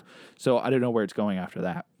stuff. So I don't know where it's going after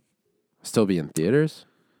that. Still be in theaters?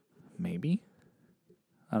 Maybe.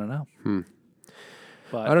 I don't know.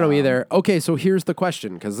 But, I don't know either. Okay, so here's the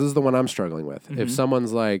question, because this is the one I'm struggling with. If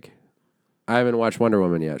someone's like, I haven't watched Wonder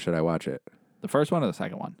Woman yet, should I watch it? The first one or the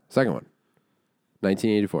second one? Second one.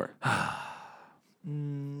 1984.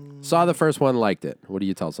 Saw the first one, liked it. What do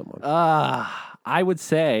you tell someone? I would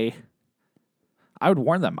say, I would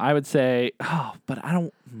warn them. I would say, but I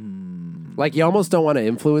don't. Like, you almost don't want to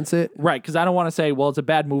influence it. Right, because I don't want to say, well, it's a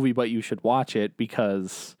bad movie, but you should watch it,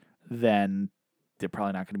 because then they're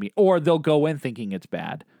probably not going to be, or they'll go in thinking it's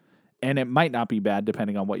bad, and it might not be bad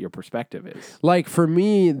depending on what your perspective is. Like, for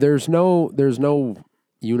me, there's no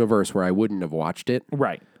universe where I wouldn't have watched it.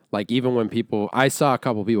 Right. Like, even when I saw a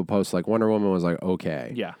couple people post, like, Wonder Woman was like,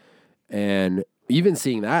 okay. Yeah. And even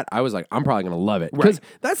seeing that, I was like, I'm probably going to love it. Because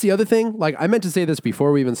that's the other thing. Like, I meant to say this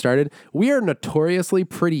before we even started. We are notoriously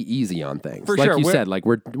pretty easy on things. For like sure. you said, like,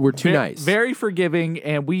 we're too nice. Very forgiving,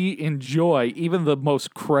 and we enjoy even the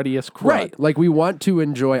most cruddiest crud. Right. Like, we want to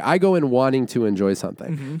enjoy. I go in wanting to enjoy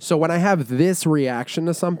something. Mm-hmm. So when I have this reaction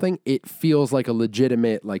to something, it feels like a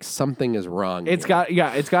legitimate, like, something is wrong. It's got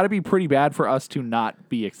to be pretty bad for us to not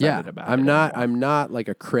be excited about it. I'm not like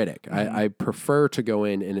a critic. Mm-hmm. I prefer to go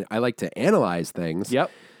in and I like to analyze things. Yep.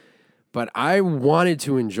 But I wanted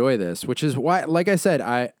to enjoy this, which is why, like I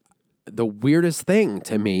said, the weirdest thing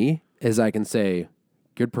to me is I can say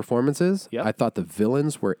good performances. Yep. I thought the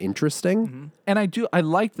villains were interesting. Mm-hmm. And I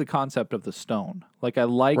like the concept of the stone. Like, I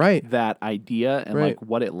like that idea and like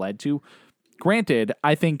what it led to. Granted,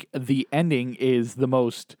 I think the ending is the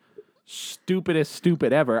most stupidest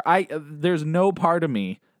stupid ever. There's no part of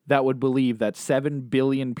me that would believe that 7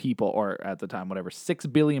 billion people, or at the time, whatever, 6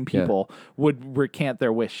 billion people would recant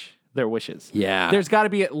their wishes. Yeah. There's got to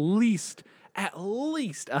be at least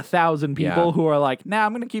 1,000 people who are like, nah,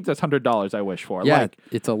 I'm going to keep this $100 I wish for. Yeah, Like,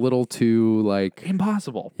 it's a little too, like...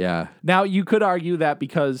 impossible. Yeah. Now, you could argue that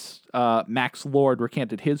because Max Lord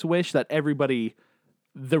recanted his wish, that everybody...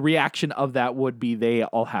 the reaction of that would be they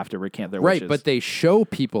all have to recant their wishes. Right, but they show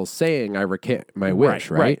people saying, I recant my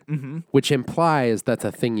wish, right? Mm-hmm. Which implies that's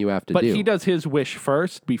a thing you have to do. But he does his wish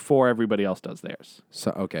first before everybody else does theirs.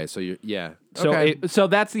 So, okay, so yeah. So, Okay. so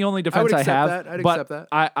that's the only defense I accept have. that. I'd but accept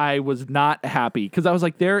that. I was not happy because I was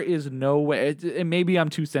like, there is no way. And maybe I'm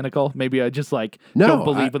too cynical. Maybe I just like don't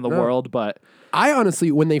believe in the world. But I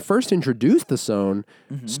honestly, when they first introduced the stone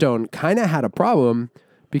kind of had a problem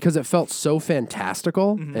because it felt so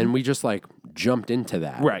fantastical, and we just like jumped into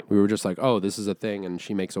that. Right. We were just like, oh, this is a thing, and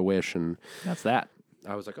she makes a wish, and that's that.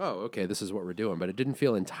 I was like, oh, okay, this is what we're doing. But it didn't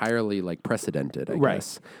feel entirely like precedented, I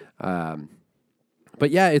guess. But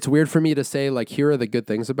yeah, it's weird for me to say, like, here are the good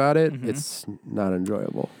things about it. It's not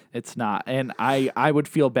enjoyable. It's not. And I would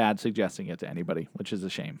feel bad suggesting it to anybody, which is a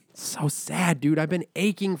shame. So sad, dude. I've been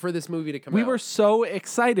aching for this movie to come out. We were so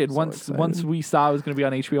excited once we saw it was going to be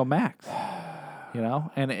on HBO Max. You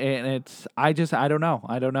know, and it's, I don't know.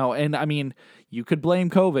 And I mean, you could blame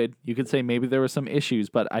COVID. You could say maybe there were some issues,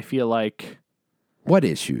 but I feel like. What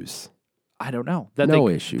issues? I don't know.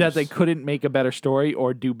 Issues. That they couldn't make a better story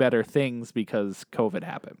or do better things because COVID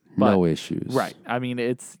happened. But, no issues. Right. I mean,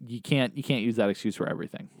 you can't use that excuse for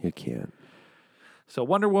everything. You can't. So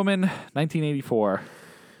Wonder Woman, 1984.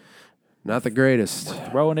 Not the greatest.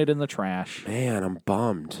 Throwing it in the trash. Man, I'm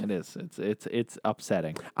bummed. It is. It's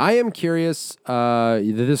upsetting. I am curious.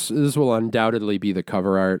 This will undoubtedly be the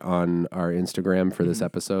cover art on our Instagram for this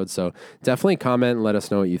episode. So definitely comment and let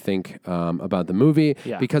us know what you think about the movie.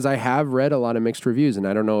 Yeah. Because I have read a lot of mixed reviews, and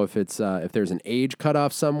I don't know if it's if there's an age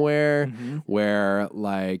cutoff somewhere where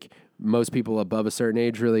like most people above a certain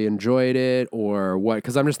age really enjoyed it, or what?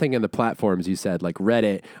 Because I'm just thinking the platforms you said, like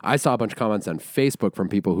Reddit. I saw a bunch of comments on Facebook from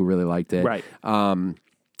people who really liked it. Right.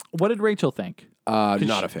 What did Rachel think?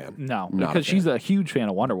 Not a fan. No, Not because she's a huge fan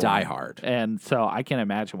of Wonder Woman. Die hard. And so I can't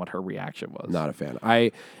imagine what her reaction was. Not a fan.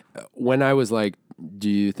 When I was like, do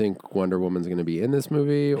you think Wonder Woman's going to be in this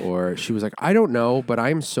movie? Or she was like, I don't know, but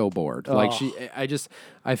I'm so bored. Oh. Like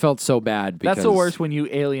I felt so bad because that's the worst when you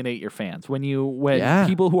alienate your fans. When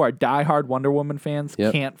people who are diehard Wonder Woman fans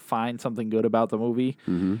can't find something good about the movie.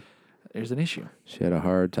 There's an issue. She had a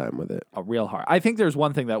hard time with it. A real hard. I think there's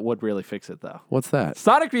one thing that would really fix it though. What's that?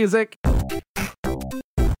 Sonic music.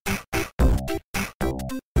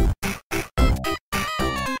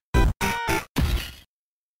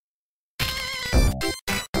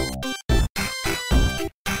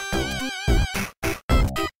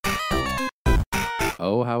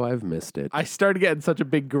 Oh, how I've missed it. I started getting such a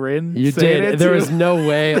big grin. You did. There was no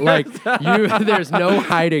way. Like there's no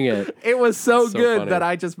hiding it. It was so good funny. that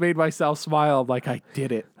I just made myself smile. Like I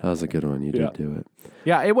did it. That was a good one. You did do it.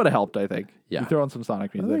 Yeah, it would have helped. I think. Yeah. You throw in some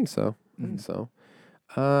Sonic music. I think so.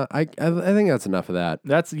 I think that's enough of that.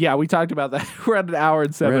 We talked about that. We're at an hour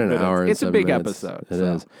and 7 minutes. It's a big episode. It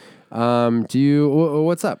is.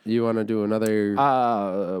 What's up? Do you want to do another?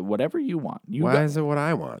 Whatever you want. Why is it what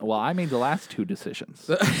I want? Well, I made the last 2 decisions.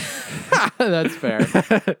 That's fair.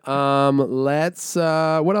 Let's.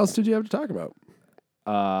 What else did you have to talk about?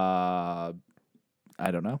 I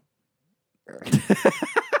don't know.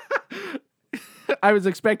 I was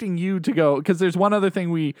expecting you to go because there's one other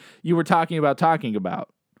thing you were talking about,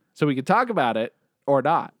 so we could talk about it or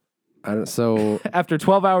not. So after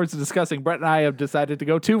 12 hours of discussing, Brett and I have decided to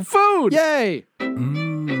go to food. Yay!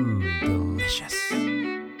 Delicious.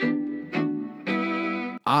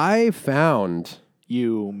 I found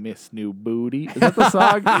You Miss New Booty. Is that the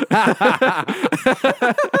song?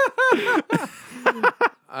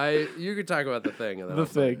 You could talk about the thing. And then The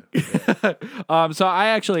thing. So I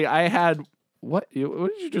had what did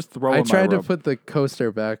you just throw? I in tried my to room? put the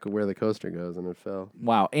coaster back where the coaster goes, and it fell.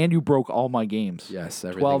 Wow, and you broke all my games. Yes,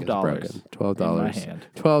 everything is broken. $12. in my hand.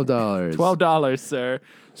 $12. $12, sir.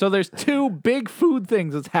 So there's 2 big food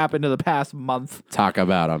things that's happened in the past month. Talk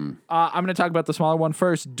about them. I'm going to talk about the smaller one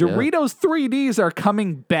first. Doritos 3Ds are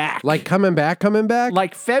coming back. Like coming back?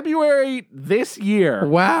 Like February this year.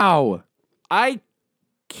 Wow. I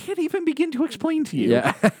can't even begin to explain to you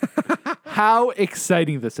Yeah. how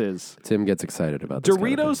exciting this is. Tim gets excited about this.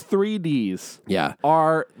 Doritos 3Ds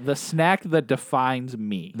are the snack that defines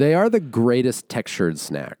me. They are the greatest textured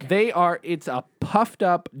snack. It's a puffed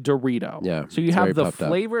up Dorito. Yeah, So you it's have very the puffed up.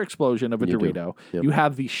 flavor explosion of a You do. Dorito. Yep. You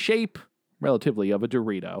have the shape, relatively, of a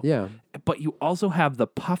Dorito. Yeah. But you also have the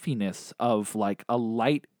puffiness of like a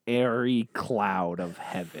light, airy cloud of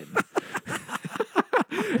heaven.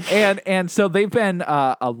 And so they've been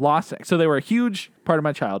a lost. So they were a huge part of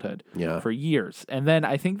my childhood for years. And then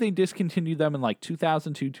I think they discontinued them in like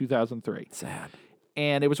 2002, 2003. Sad.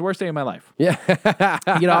 And it was the worst day of my life. Yeah.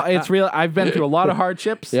 It's real. I've been through a lot of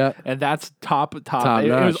hardships. Yeah. And that's top. It notch.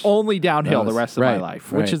 was only downhill the rest of my right,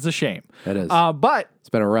 life, which right. is a shame. It is. But It's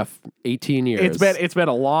been a rough 18 years. it's been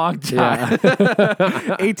a long time.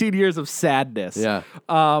 18 years of sadness. Yeah.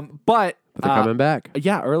 But they're coming back.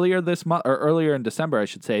 Yeah, earlier this month, or earlier in December, I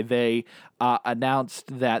should say, they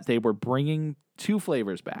announced that they were bringing 2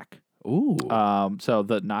 flavors back. Ooh. So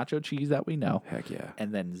the nacho cheese that we know. Heck yeah.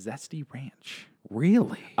 And then zesty ranch.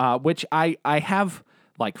 Really? Which I have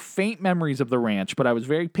like faint memories of the ranch, but I was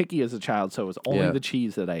very picky as a child, so it was only the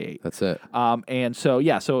cheese that I ate. That's it. And so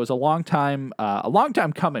so it was a long time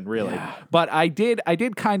coming, really. Yeah. But I did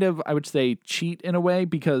kind of, I would say, cheat in a way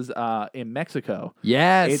because in Mexico,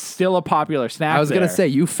 Yes. it's still a popular snack. I was going to say,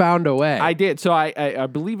 you found a way. I did. So I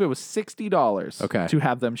believe it was $60 to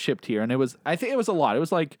have them shipped here, and I think it was a lot. It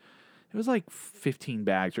was like 15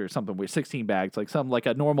 bags or something weird, 16 bags, like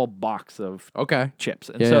a normal box of chips.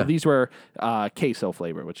 And so these were queso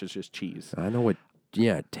flavor, which is just cheese. I know what.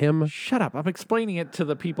 Yeah, Tim. Shut up. I'm explaining it to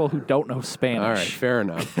the people who don't know Spanish. All right, fair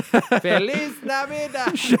enough. Feliz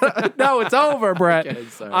Navidad. No, it's over, Brett. Okay,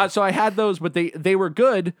 sorry. So I had those, but they were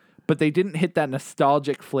good, but they didn't hit that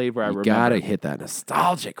nostalgic flavor I remember. Gotta hit that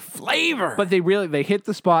nostalgic flavor. But they hit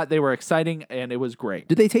the spot. They were exciting, and it was great.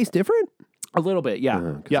 Did they taste different? A little bit,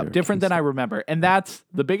 yeah. Yeah, different than I remember. And that's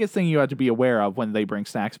the biggest thing you have to be aware of when they bring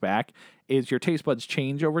snacks back is your taste buds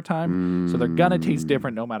change over time. So they're going to taste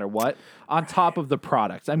different no matter what, on top of the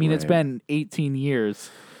products. I mean, it's been 18 years,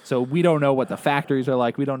 so we don't know what the factories are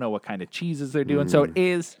like. We don't know what kind of cheeses they're doing. So it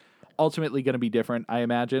is ultimately going to be different, I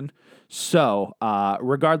imagine. So,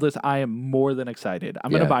 regardless, I am more than excited.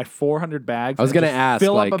 I'm going to buy 400 bags. I was going to ask,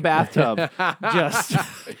 fill up a bathtub.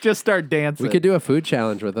 just start dancing. We could do a food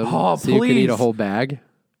challenge with them. Oh, so you could eat a please. whole bag.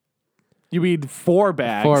 You mean 4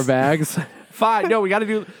 bags? 4 bags. 5. No, we got to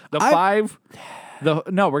do the 5.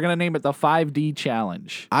 No, we're going to name it the 5D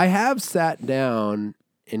challenge. I have sat down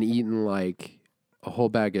and eaten like a whole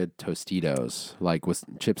bag of Tostitos, like with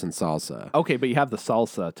chips and salsa. Okay, but you have the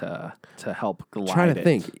salsa to help glide Trying to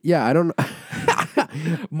think. Yeah, I don't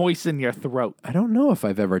moisten your throat. I don't know if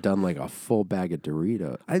I've ever done like a full bag of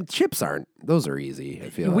Doritos. Chips aren't. Those are easy,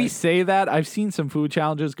 I feel We like. say that. I've seen some food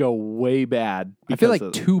challenges go way bad. I feel because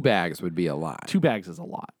like of- 2 bags would be a lot. 2 bags is a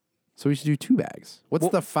lot. So we should do 2 bags. What's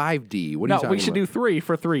the 5D? What are you No, talking we should about? do 3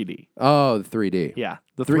 for 3D. Oh, the 3D. Yeah,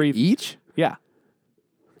 the 3 3 each? Yeah.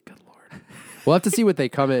 We'll have to see what they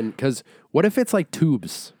come in, because what if it's like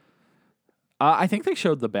tubes? I think they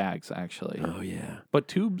showed the bags actually. Oh, yeah. But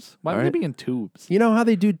tubes? Why would All right. they be in tubes? You know how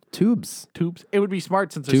they do tubes? Tubes? It would be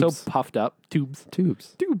smart since they're Tubes. so puffed up. Tubes.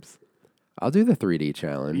 Tubes. Tubes. I'll do the 3D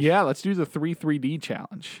challenge. Yeah, let's do the 3D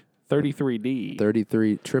challenge. 33D.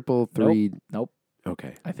 33, triple 3. Nope.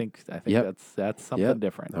 Okay. I think Yep. that's something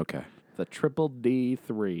different. Okay. The Triple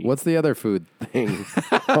D3. What's the other food thing?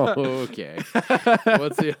 Okay.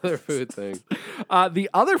 What's the other food thing? The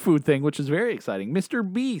other food thing, which is very exciting,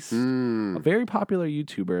 MrBeast, a very popular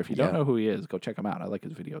YouTuber. If you don't know who he is, go check him out. I like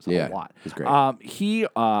his videos a lot. He's great. He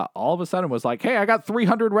all of a sudden was like, hey, I got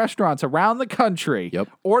 300 restaurants around the country. Yep.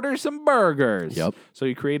 Order some burgers. Yep. So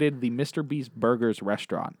he created the MrBeast Burgers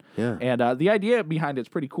restaurant. Yeah. And the idea behind it's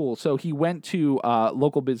pretty cool. So he went to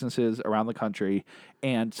local businesses around the country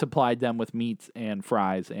and supplied them with meats and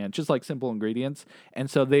fries and just like simple ingredients. And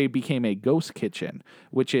so they became a ghost kitchen,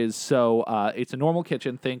 which is it's a normal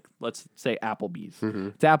kitchen. Think, let's say Applebee's.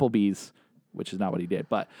 It's Applebee's, which is not what he did.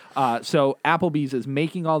 But so Applebee's is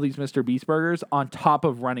making all these MrBeast burgers on top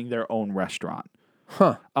of running their own restaurant.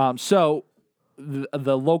 Huh. So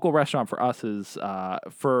the local restaurant for us is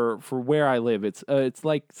for where I live. It's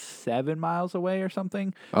like 7 miles away or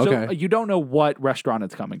something. Okay. So you don't know what restaurant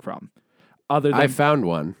it's coming from. Other than I found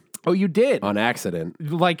one oh, you did on accident.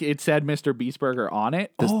 like it said MrBeast Burger on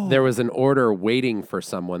it. There was an order waiting for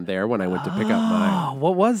someone there when I went to pick up mine. Oh,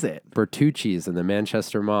 what was it? Bertucci's in the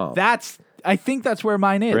Manchester Mall. I think that's where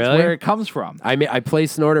mine is. Really? Where it comes from. I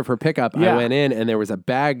placed an order for pickup. Yeah. I went in and there was a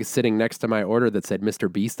bag sitting next to my order that said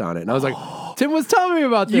MrBeast on it. And I was like, Tim was telling me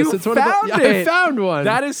about this. You It's one of found the, it. I found one.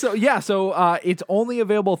 That is so. Yeah. So it's only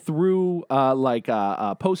available through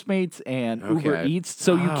Postmates and Uber Okay. Eats.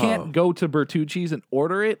 So you Oh. can't go to Bertucci's and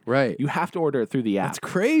order it. Right. You have to order it through the app. That's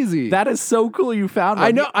crazy. That is so cool. You found one.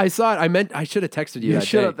 I know. I saw it. I should have texted you that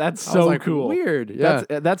should day. have. That's I was so like, cool. Weird. Yeah.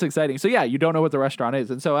 That's exciting. So yeah, you don't know what the restaurant is,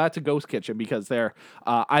 and so that's a ghost kitchen because they're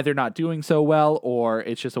either not doing so well or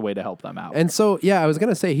it's just a way to help them out. And so, yeah, I was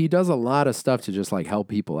gonna say he does a lot of stuff to just like help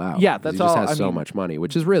people out. Yeah, 'Cause that's he just all- has I so mean- much money,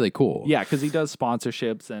 which is really cool. Yeah, because he does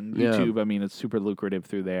sponsorships and Yeah. YouTube. I mean, it's super lucrative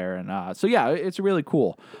through there, and so yeah, it's really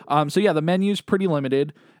cool. So yeah, the menu's pretty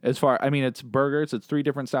limited as far. I mean, it's burgers. It's 3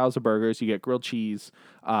 different styles of burgers. You get grilled cheese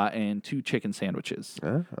and 2 chicken sandwiches,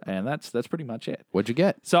 and that's pretty much it. What'd you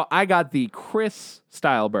get? So I got the Chris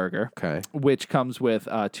style burger, Okay. which comes with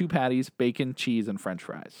 2 patties, bacon, cheese, and French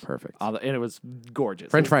fries. Perfect. And it was gorgeous.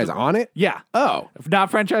 French It was fries on it? Yeah. Oh. If not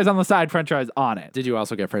French fries on the side, French fries on it. Did you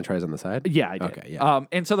also get French fries on the side? Yeah, I did. Okay, yeah.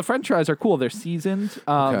 And so the French fries are cool. They're seasoned,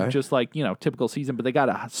 Okay. just like, typical season, but they got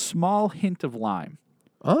a small hint of lime.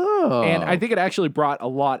 Oh. And I think it actually brought a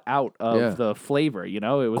lot out of Yeah. the flavor, It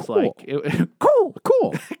was Cool. like, cool.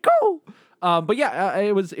 cool. Cool. But yeah,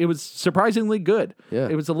 it was surprisingly good. Yeah.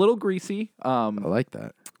 It was a little greasy. I like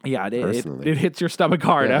that. Yeah, Personally. it hits your stomach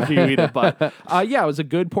hard after you eat it. But yeah, it was a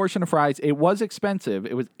good portion of fries. It was expensive.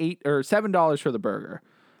 It was $7 for the burger.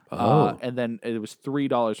 And then it was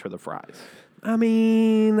 $3 for the fries. I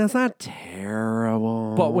mean, that's not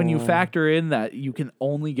terrible. But when you factor in that you can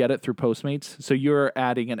only get it through Postmates, so you're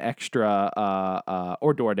adding an extra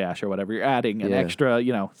or DoorDash or whatever, you're adding an extra,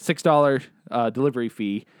 $6 delivery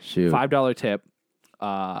fee, Shoot. $5 tip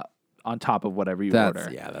on top of whatever you order.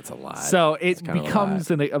 Yeah, that's a lot. So it That's kinda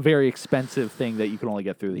becomes a very expensive thing that you can only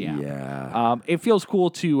get through the app. Yeah. It feels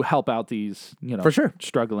cool to help out these, For sure.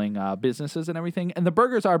 struggling businesses and everything. And the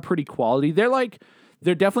burgers are pretty quality.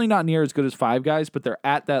 They're definitely not near as good as Five Guys, but they're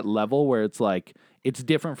at that level where it's like it's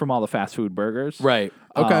different from all the fast food burgers. Right.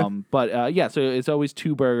 Okay. But yeah, so it's always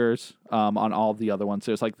 2 burgers on all of the other ones.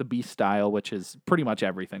 There's like the Beast style, which is pretty much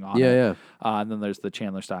everything on it. Yeah. And then there's the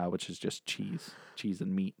Chandler style, which is just cheese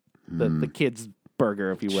and meat. The kids'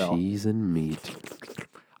 burger, if you will. Cheese and meat.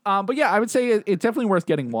 But yeah, I would say it's definitely worth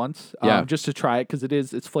getting once, Yeah. just to try it because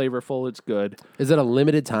it's flavorful, it's good. Is it a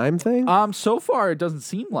limited time thing? So far it doesn't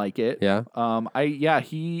seem like it. Yeah.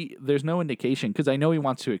 There's no indication because I know he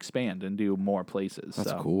wants to expand and do more places. That's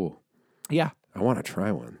so. cool. Yeah. I want to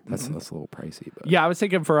try one. That's a little pricey, but Yeah, I was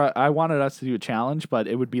thinking I wanted us to do a challenge, but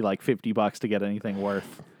it would be like $50 to get anything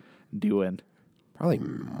worth doing. probably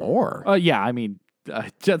more. Yeah, I mean,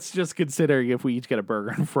 just considering if we each get a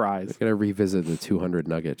burger and fries. Gotta revisit the 200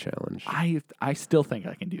 nugget challenge. I still think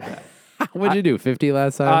I can do that. What'd you do? 50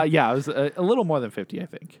 last time? Yeah, it was a little more than 50, I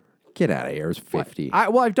think. Get out of here. It was 50.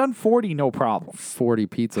 I've done 40, no problem. 40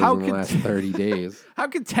 pizzas How in the could- last 30 days. How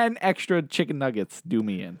could 10 extra chicken nuggets do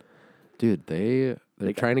me in? Dude, they're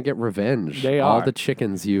trying to get revenge. They All are. the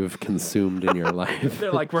chickens you've consumed in your life.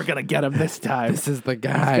 They're like, we're going to get him this time. This is the He's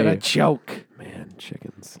guy. going to choke. Man,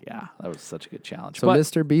 chickens. Yeah, that was such a good challenge. So but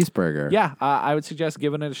Mr. Beast Burger. yeah, I would suggest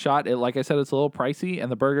giving it a shot. Like I said, it's a little pricey,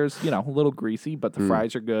 and the burger's, a little greasy, but the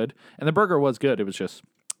fries are good. And the burger was good. It was just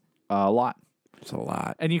a lot. It's a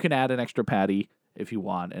lot. And you can add an extra patty if you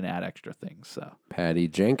want and add extra things. So Patty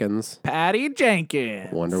Jenkins. Patty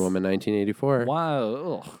Jenkins. Wonder Woman 1984. Wow.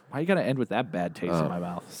 Ugh. Why you got to end with that bad taste in my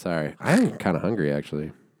mouth? Sorry. I'm kind of hungry,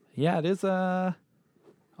 actually. Yeah, it is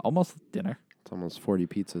almost dinner. It's It's almost 40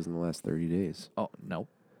 pizzas in the last 30 days. Oh, no.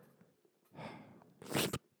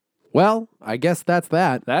 Well, I guess that's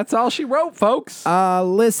that. That's all she wrote, folks.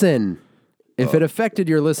 Listen. If it affected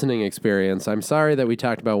your listening experience, I'm sorry that we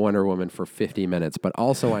talked about Wonder Woman for 50 minutes, but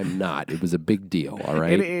also I'm not. It was a big deal, all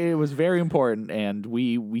right? It was very important, and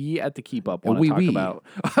we at the Keep Up want to talk about...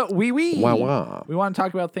 Wah, wah. We want to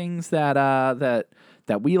talk about things that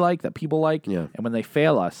we like, that people like, Yeah. and when they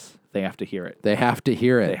fail us, they have to hear it. They have to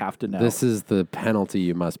hear it. They have to know. This is the penalty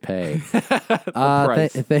you must pay.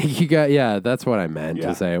 price. Thank you guys. Yeah, that's what I meant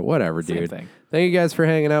to say. Whatever, Same dude. thing. Thank you guys for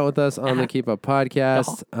hanging out with us on the Keep Up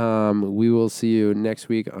podcast. We will see you next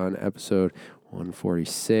week on episode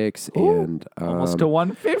 146 and Almost to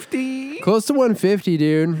 150. close to 150,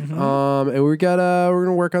 dude. And we're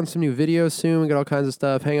gonna work on some new videos soon. We got all kinds of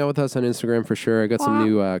stuff. Hang out with us on Instagram for sure. I got some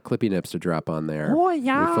new clippy nips to drop on there. Oh,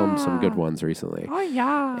 yeah. We filmed some good ones recently. Oh,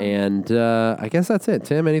 yeah. And I guess that's it.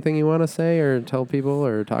 Tim, anything you want to say or tell people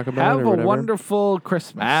or talk about? Have or a whatever? wonderful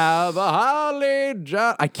Christmas. Have a holly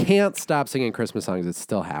jolly. I can't stop singing Christmas songs. It's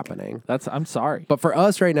still happening. I'm sorry. But for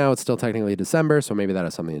us right now, it's still technically December, so maybe that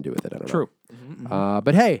has something to do with it. I don't know. True.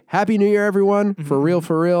 But hey, Happy New Year, everyone. For real,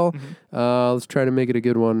 for real. Let's try to make it a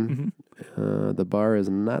good one. The bar is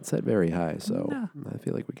not set very high, so I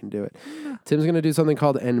feel like we can do it. Tim's going to do something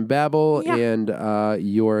called Babble, and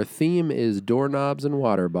your theme is doorknobs and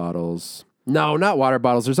water bottles. No, not water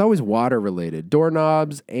bottles. There's always water related.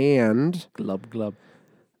 Doorknobs and... Glub.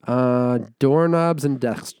 Doorknobs and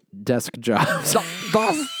desk jobs.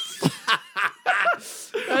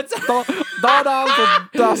 That's Doorknobs and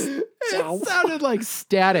dust. It sounded like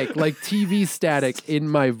static, like TV static in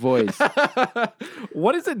my voice.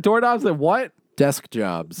 What is it? Doorknobs and what? Desk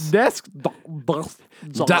jobs. Desk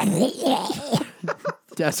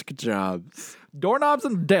jobs. Doorknobs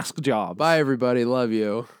and desk jobs. Bye, everybody. Love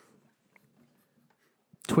you.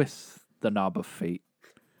 Twist the knob of fate.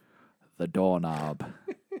 The doorknob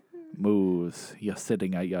moves. You're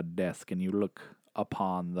sitting at your desk and you look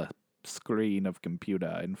upon the screen of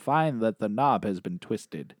computer and find that the knob has been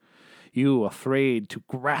twisted. You afraid to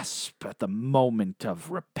grasp at the moment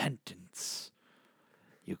of repentance.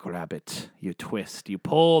 You grab it, you twist, you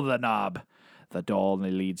pull the knob. The door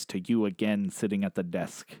only leads to you again sitting at the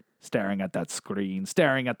desk, staring at that screen,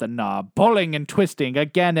 staring at the knob, pulling and twisting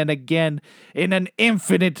again and again in an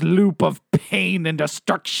infinite loop of pain and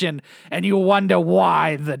destruction. And you wonder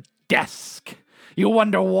why the desk. You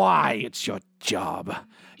wonder why it's your job.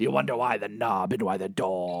 You wonder why the knob and why the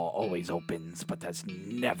door always opens, but there's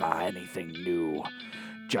never anything new.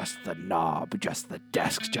 Just the knob, just the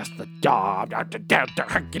desk, just the knob.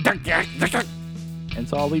 And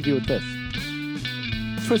so I'll leave you with this.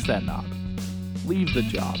 Twist that knob. Leave the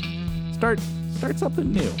job. Start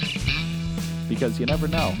something new. Because you never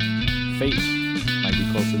know. Fate might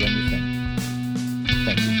be closer than you think.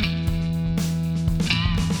 Thank you.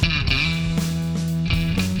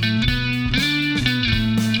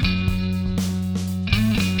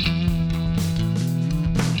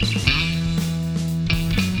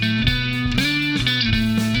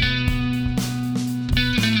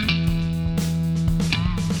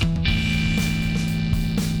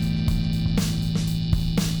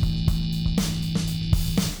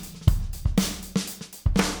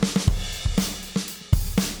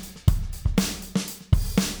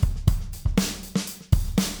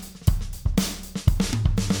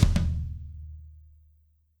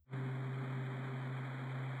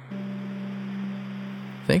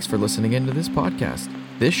 Thanks for listening into this podcast.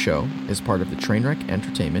 This show is part of the Trainwreck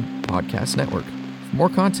Entertainment Podcast Network. For more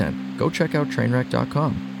content, go check out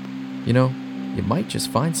trainwreck.com. You know, you might just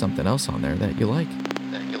find something else on there that you like.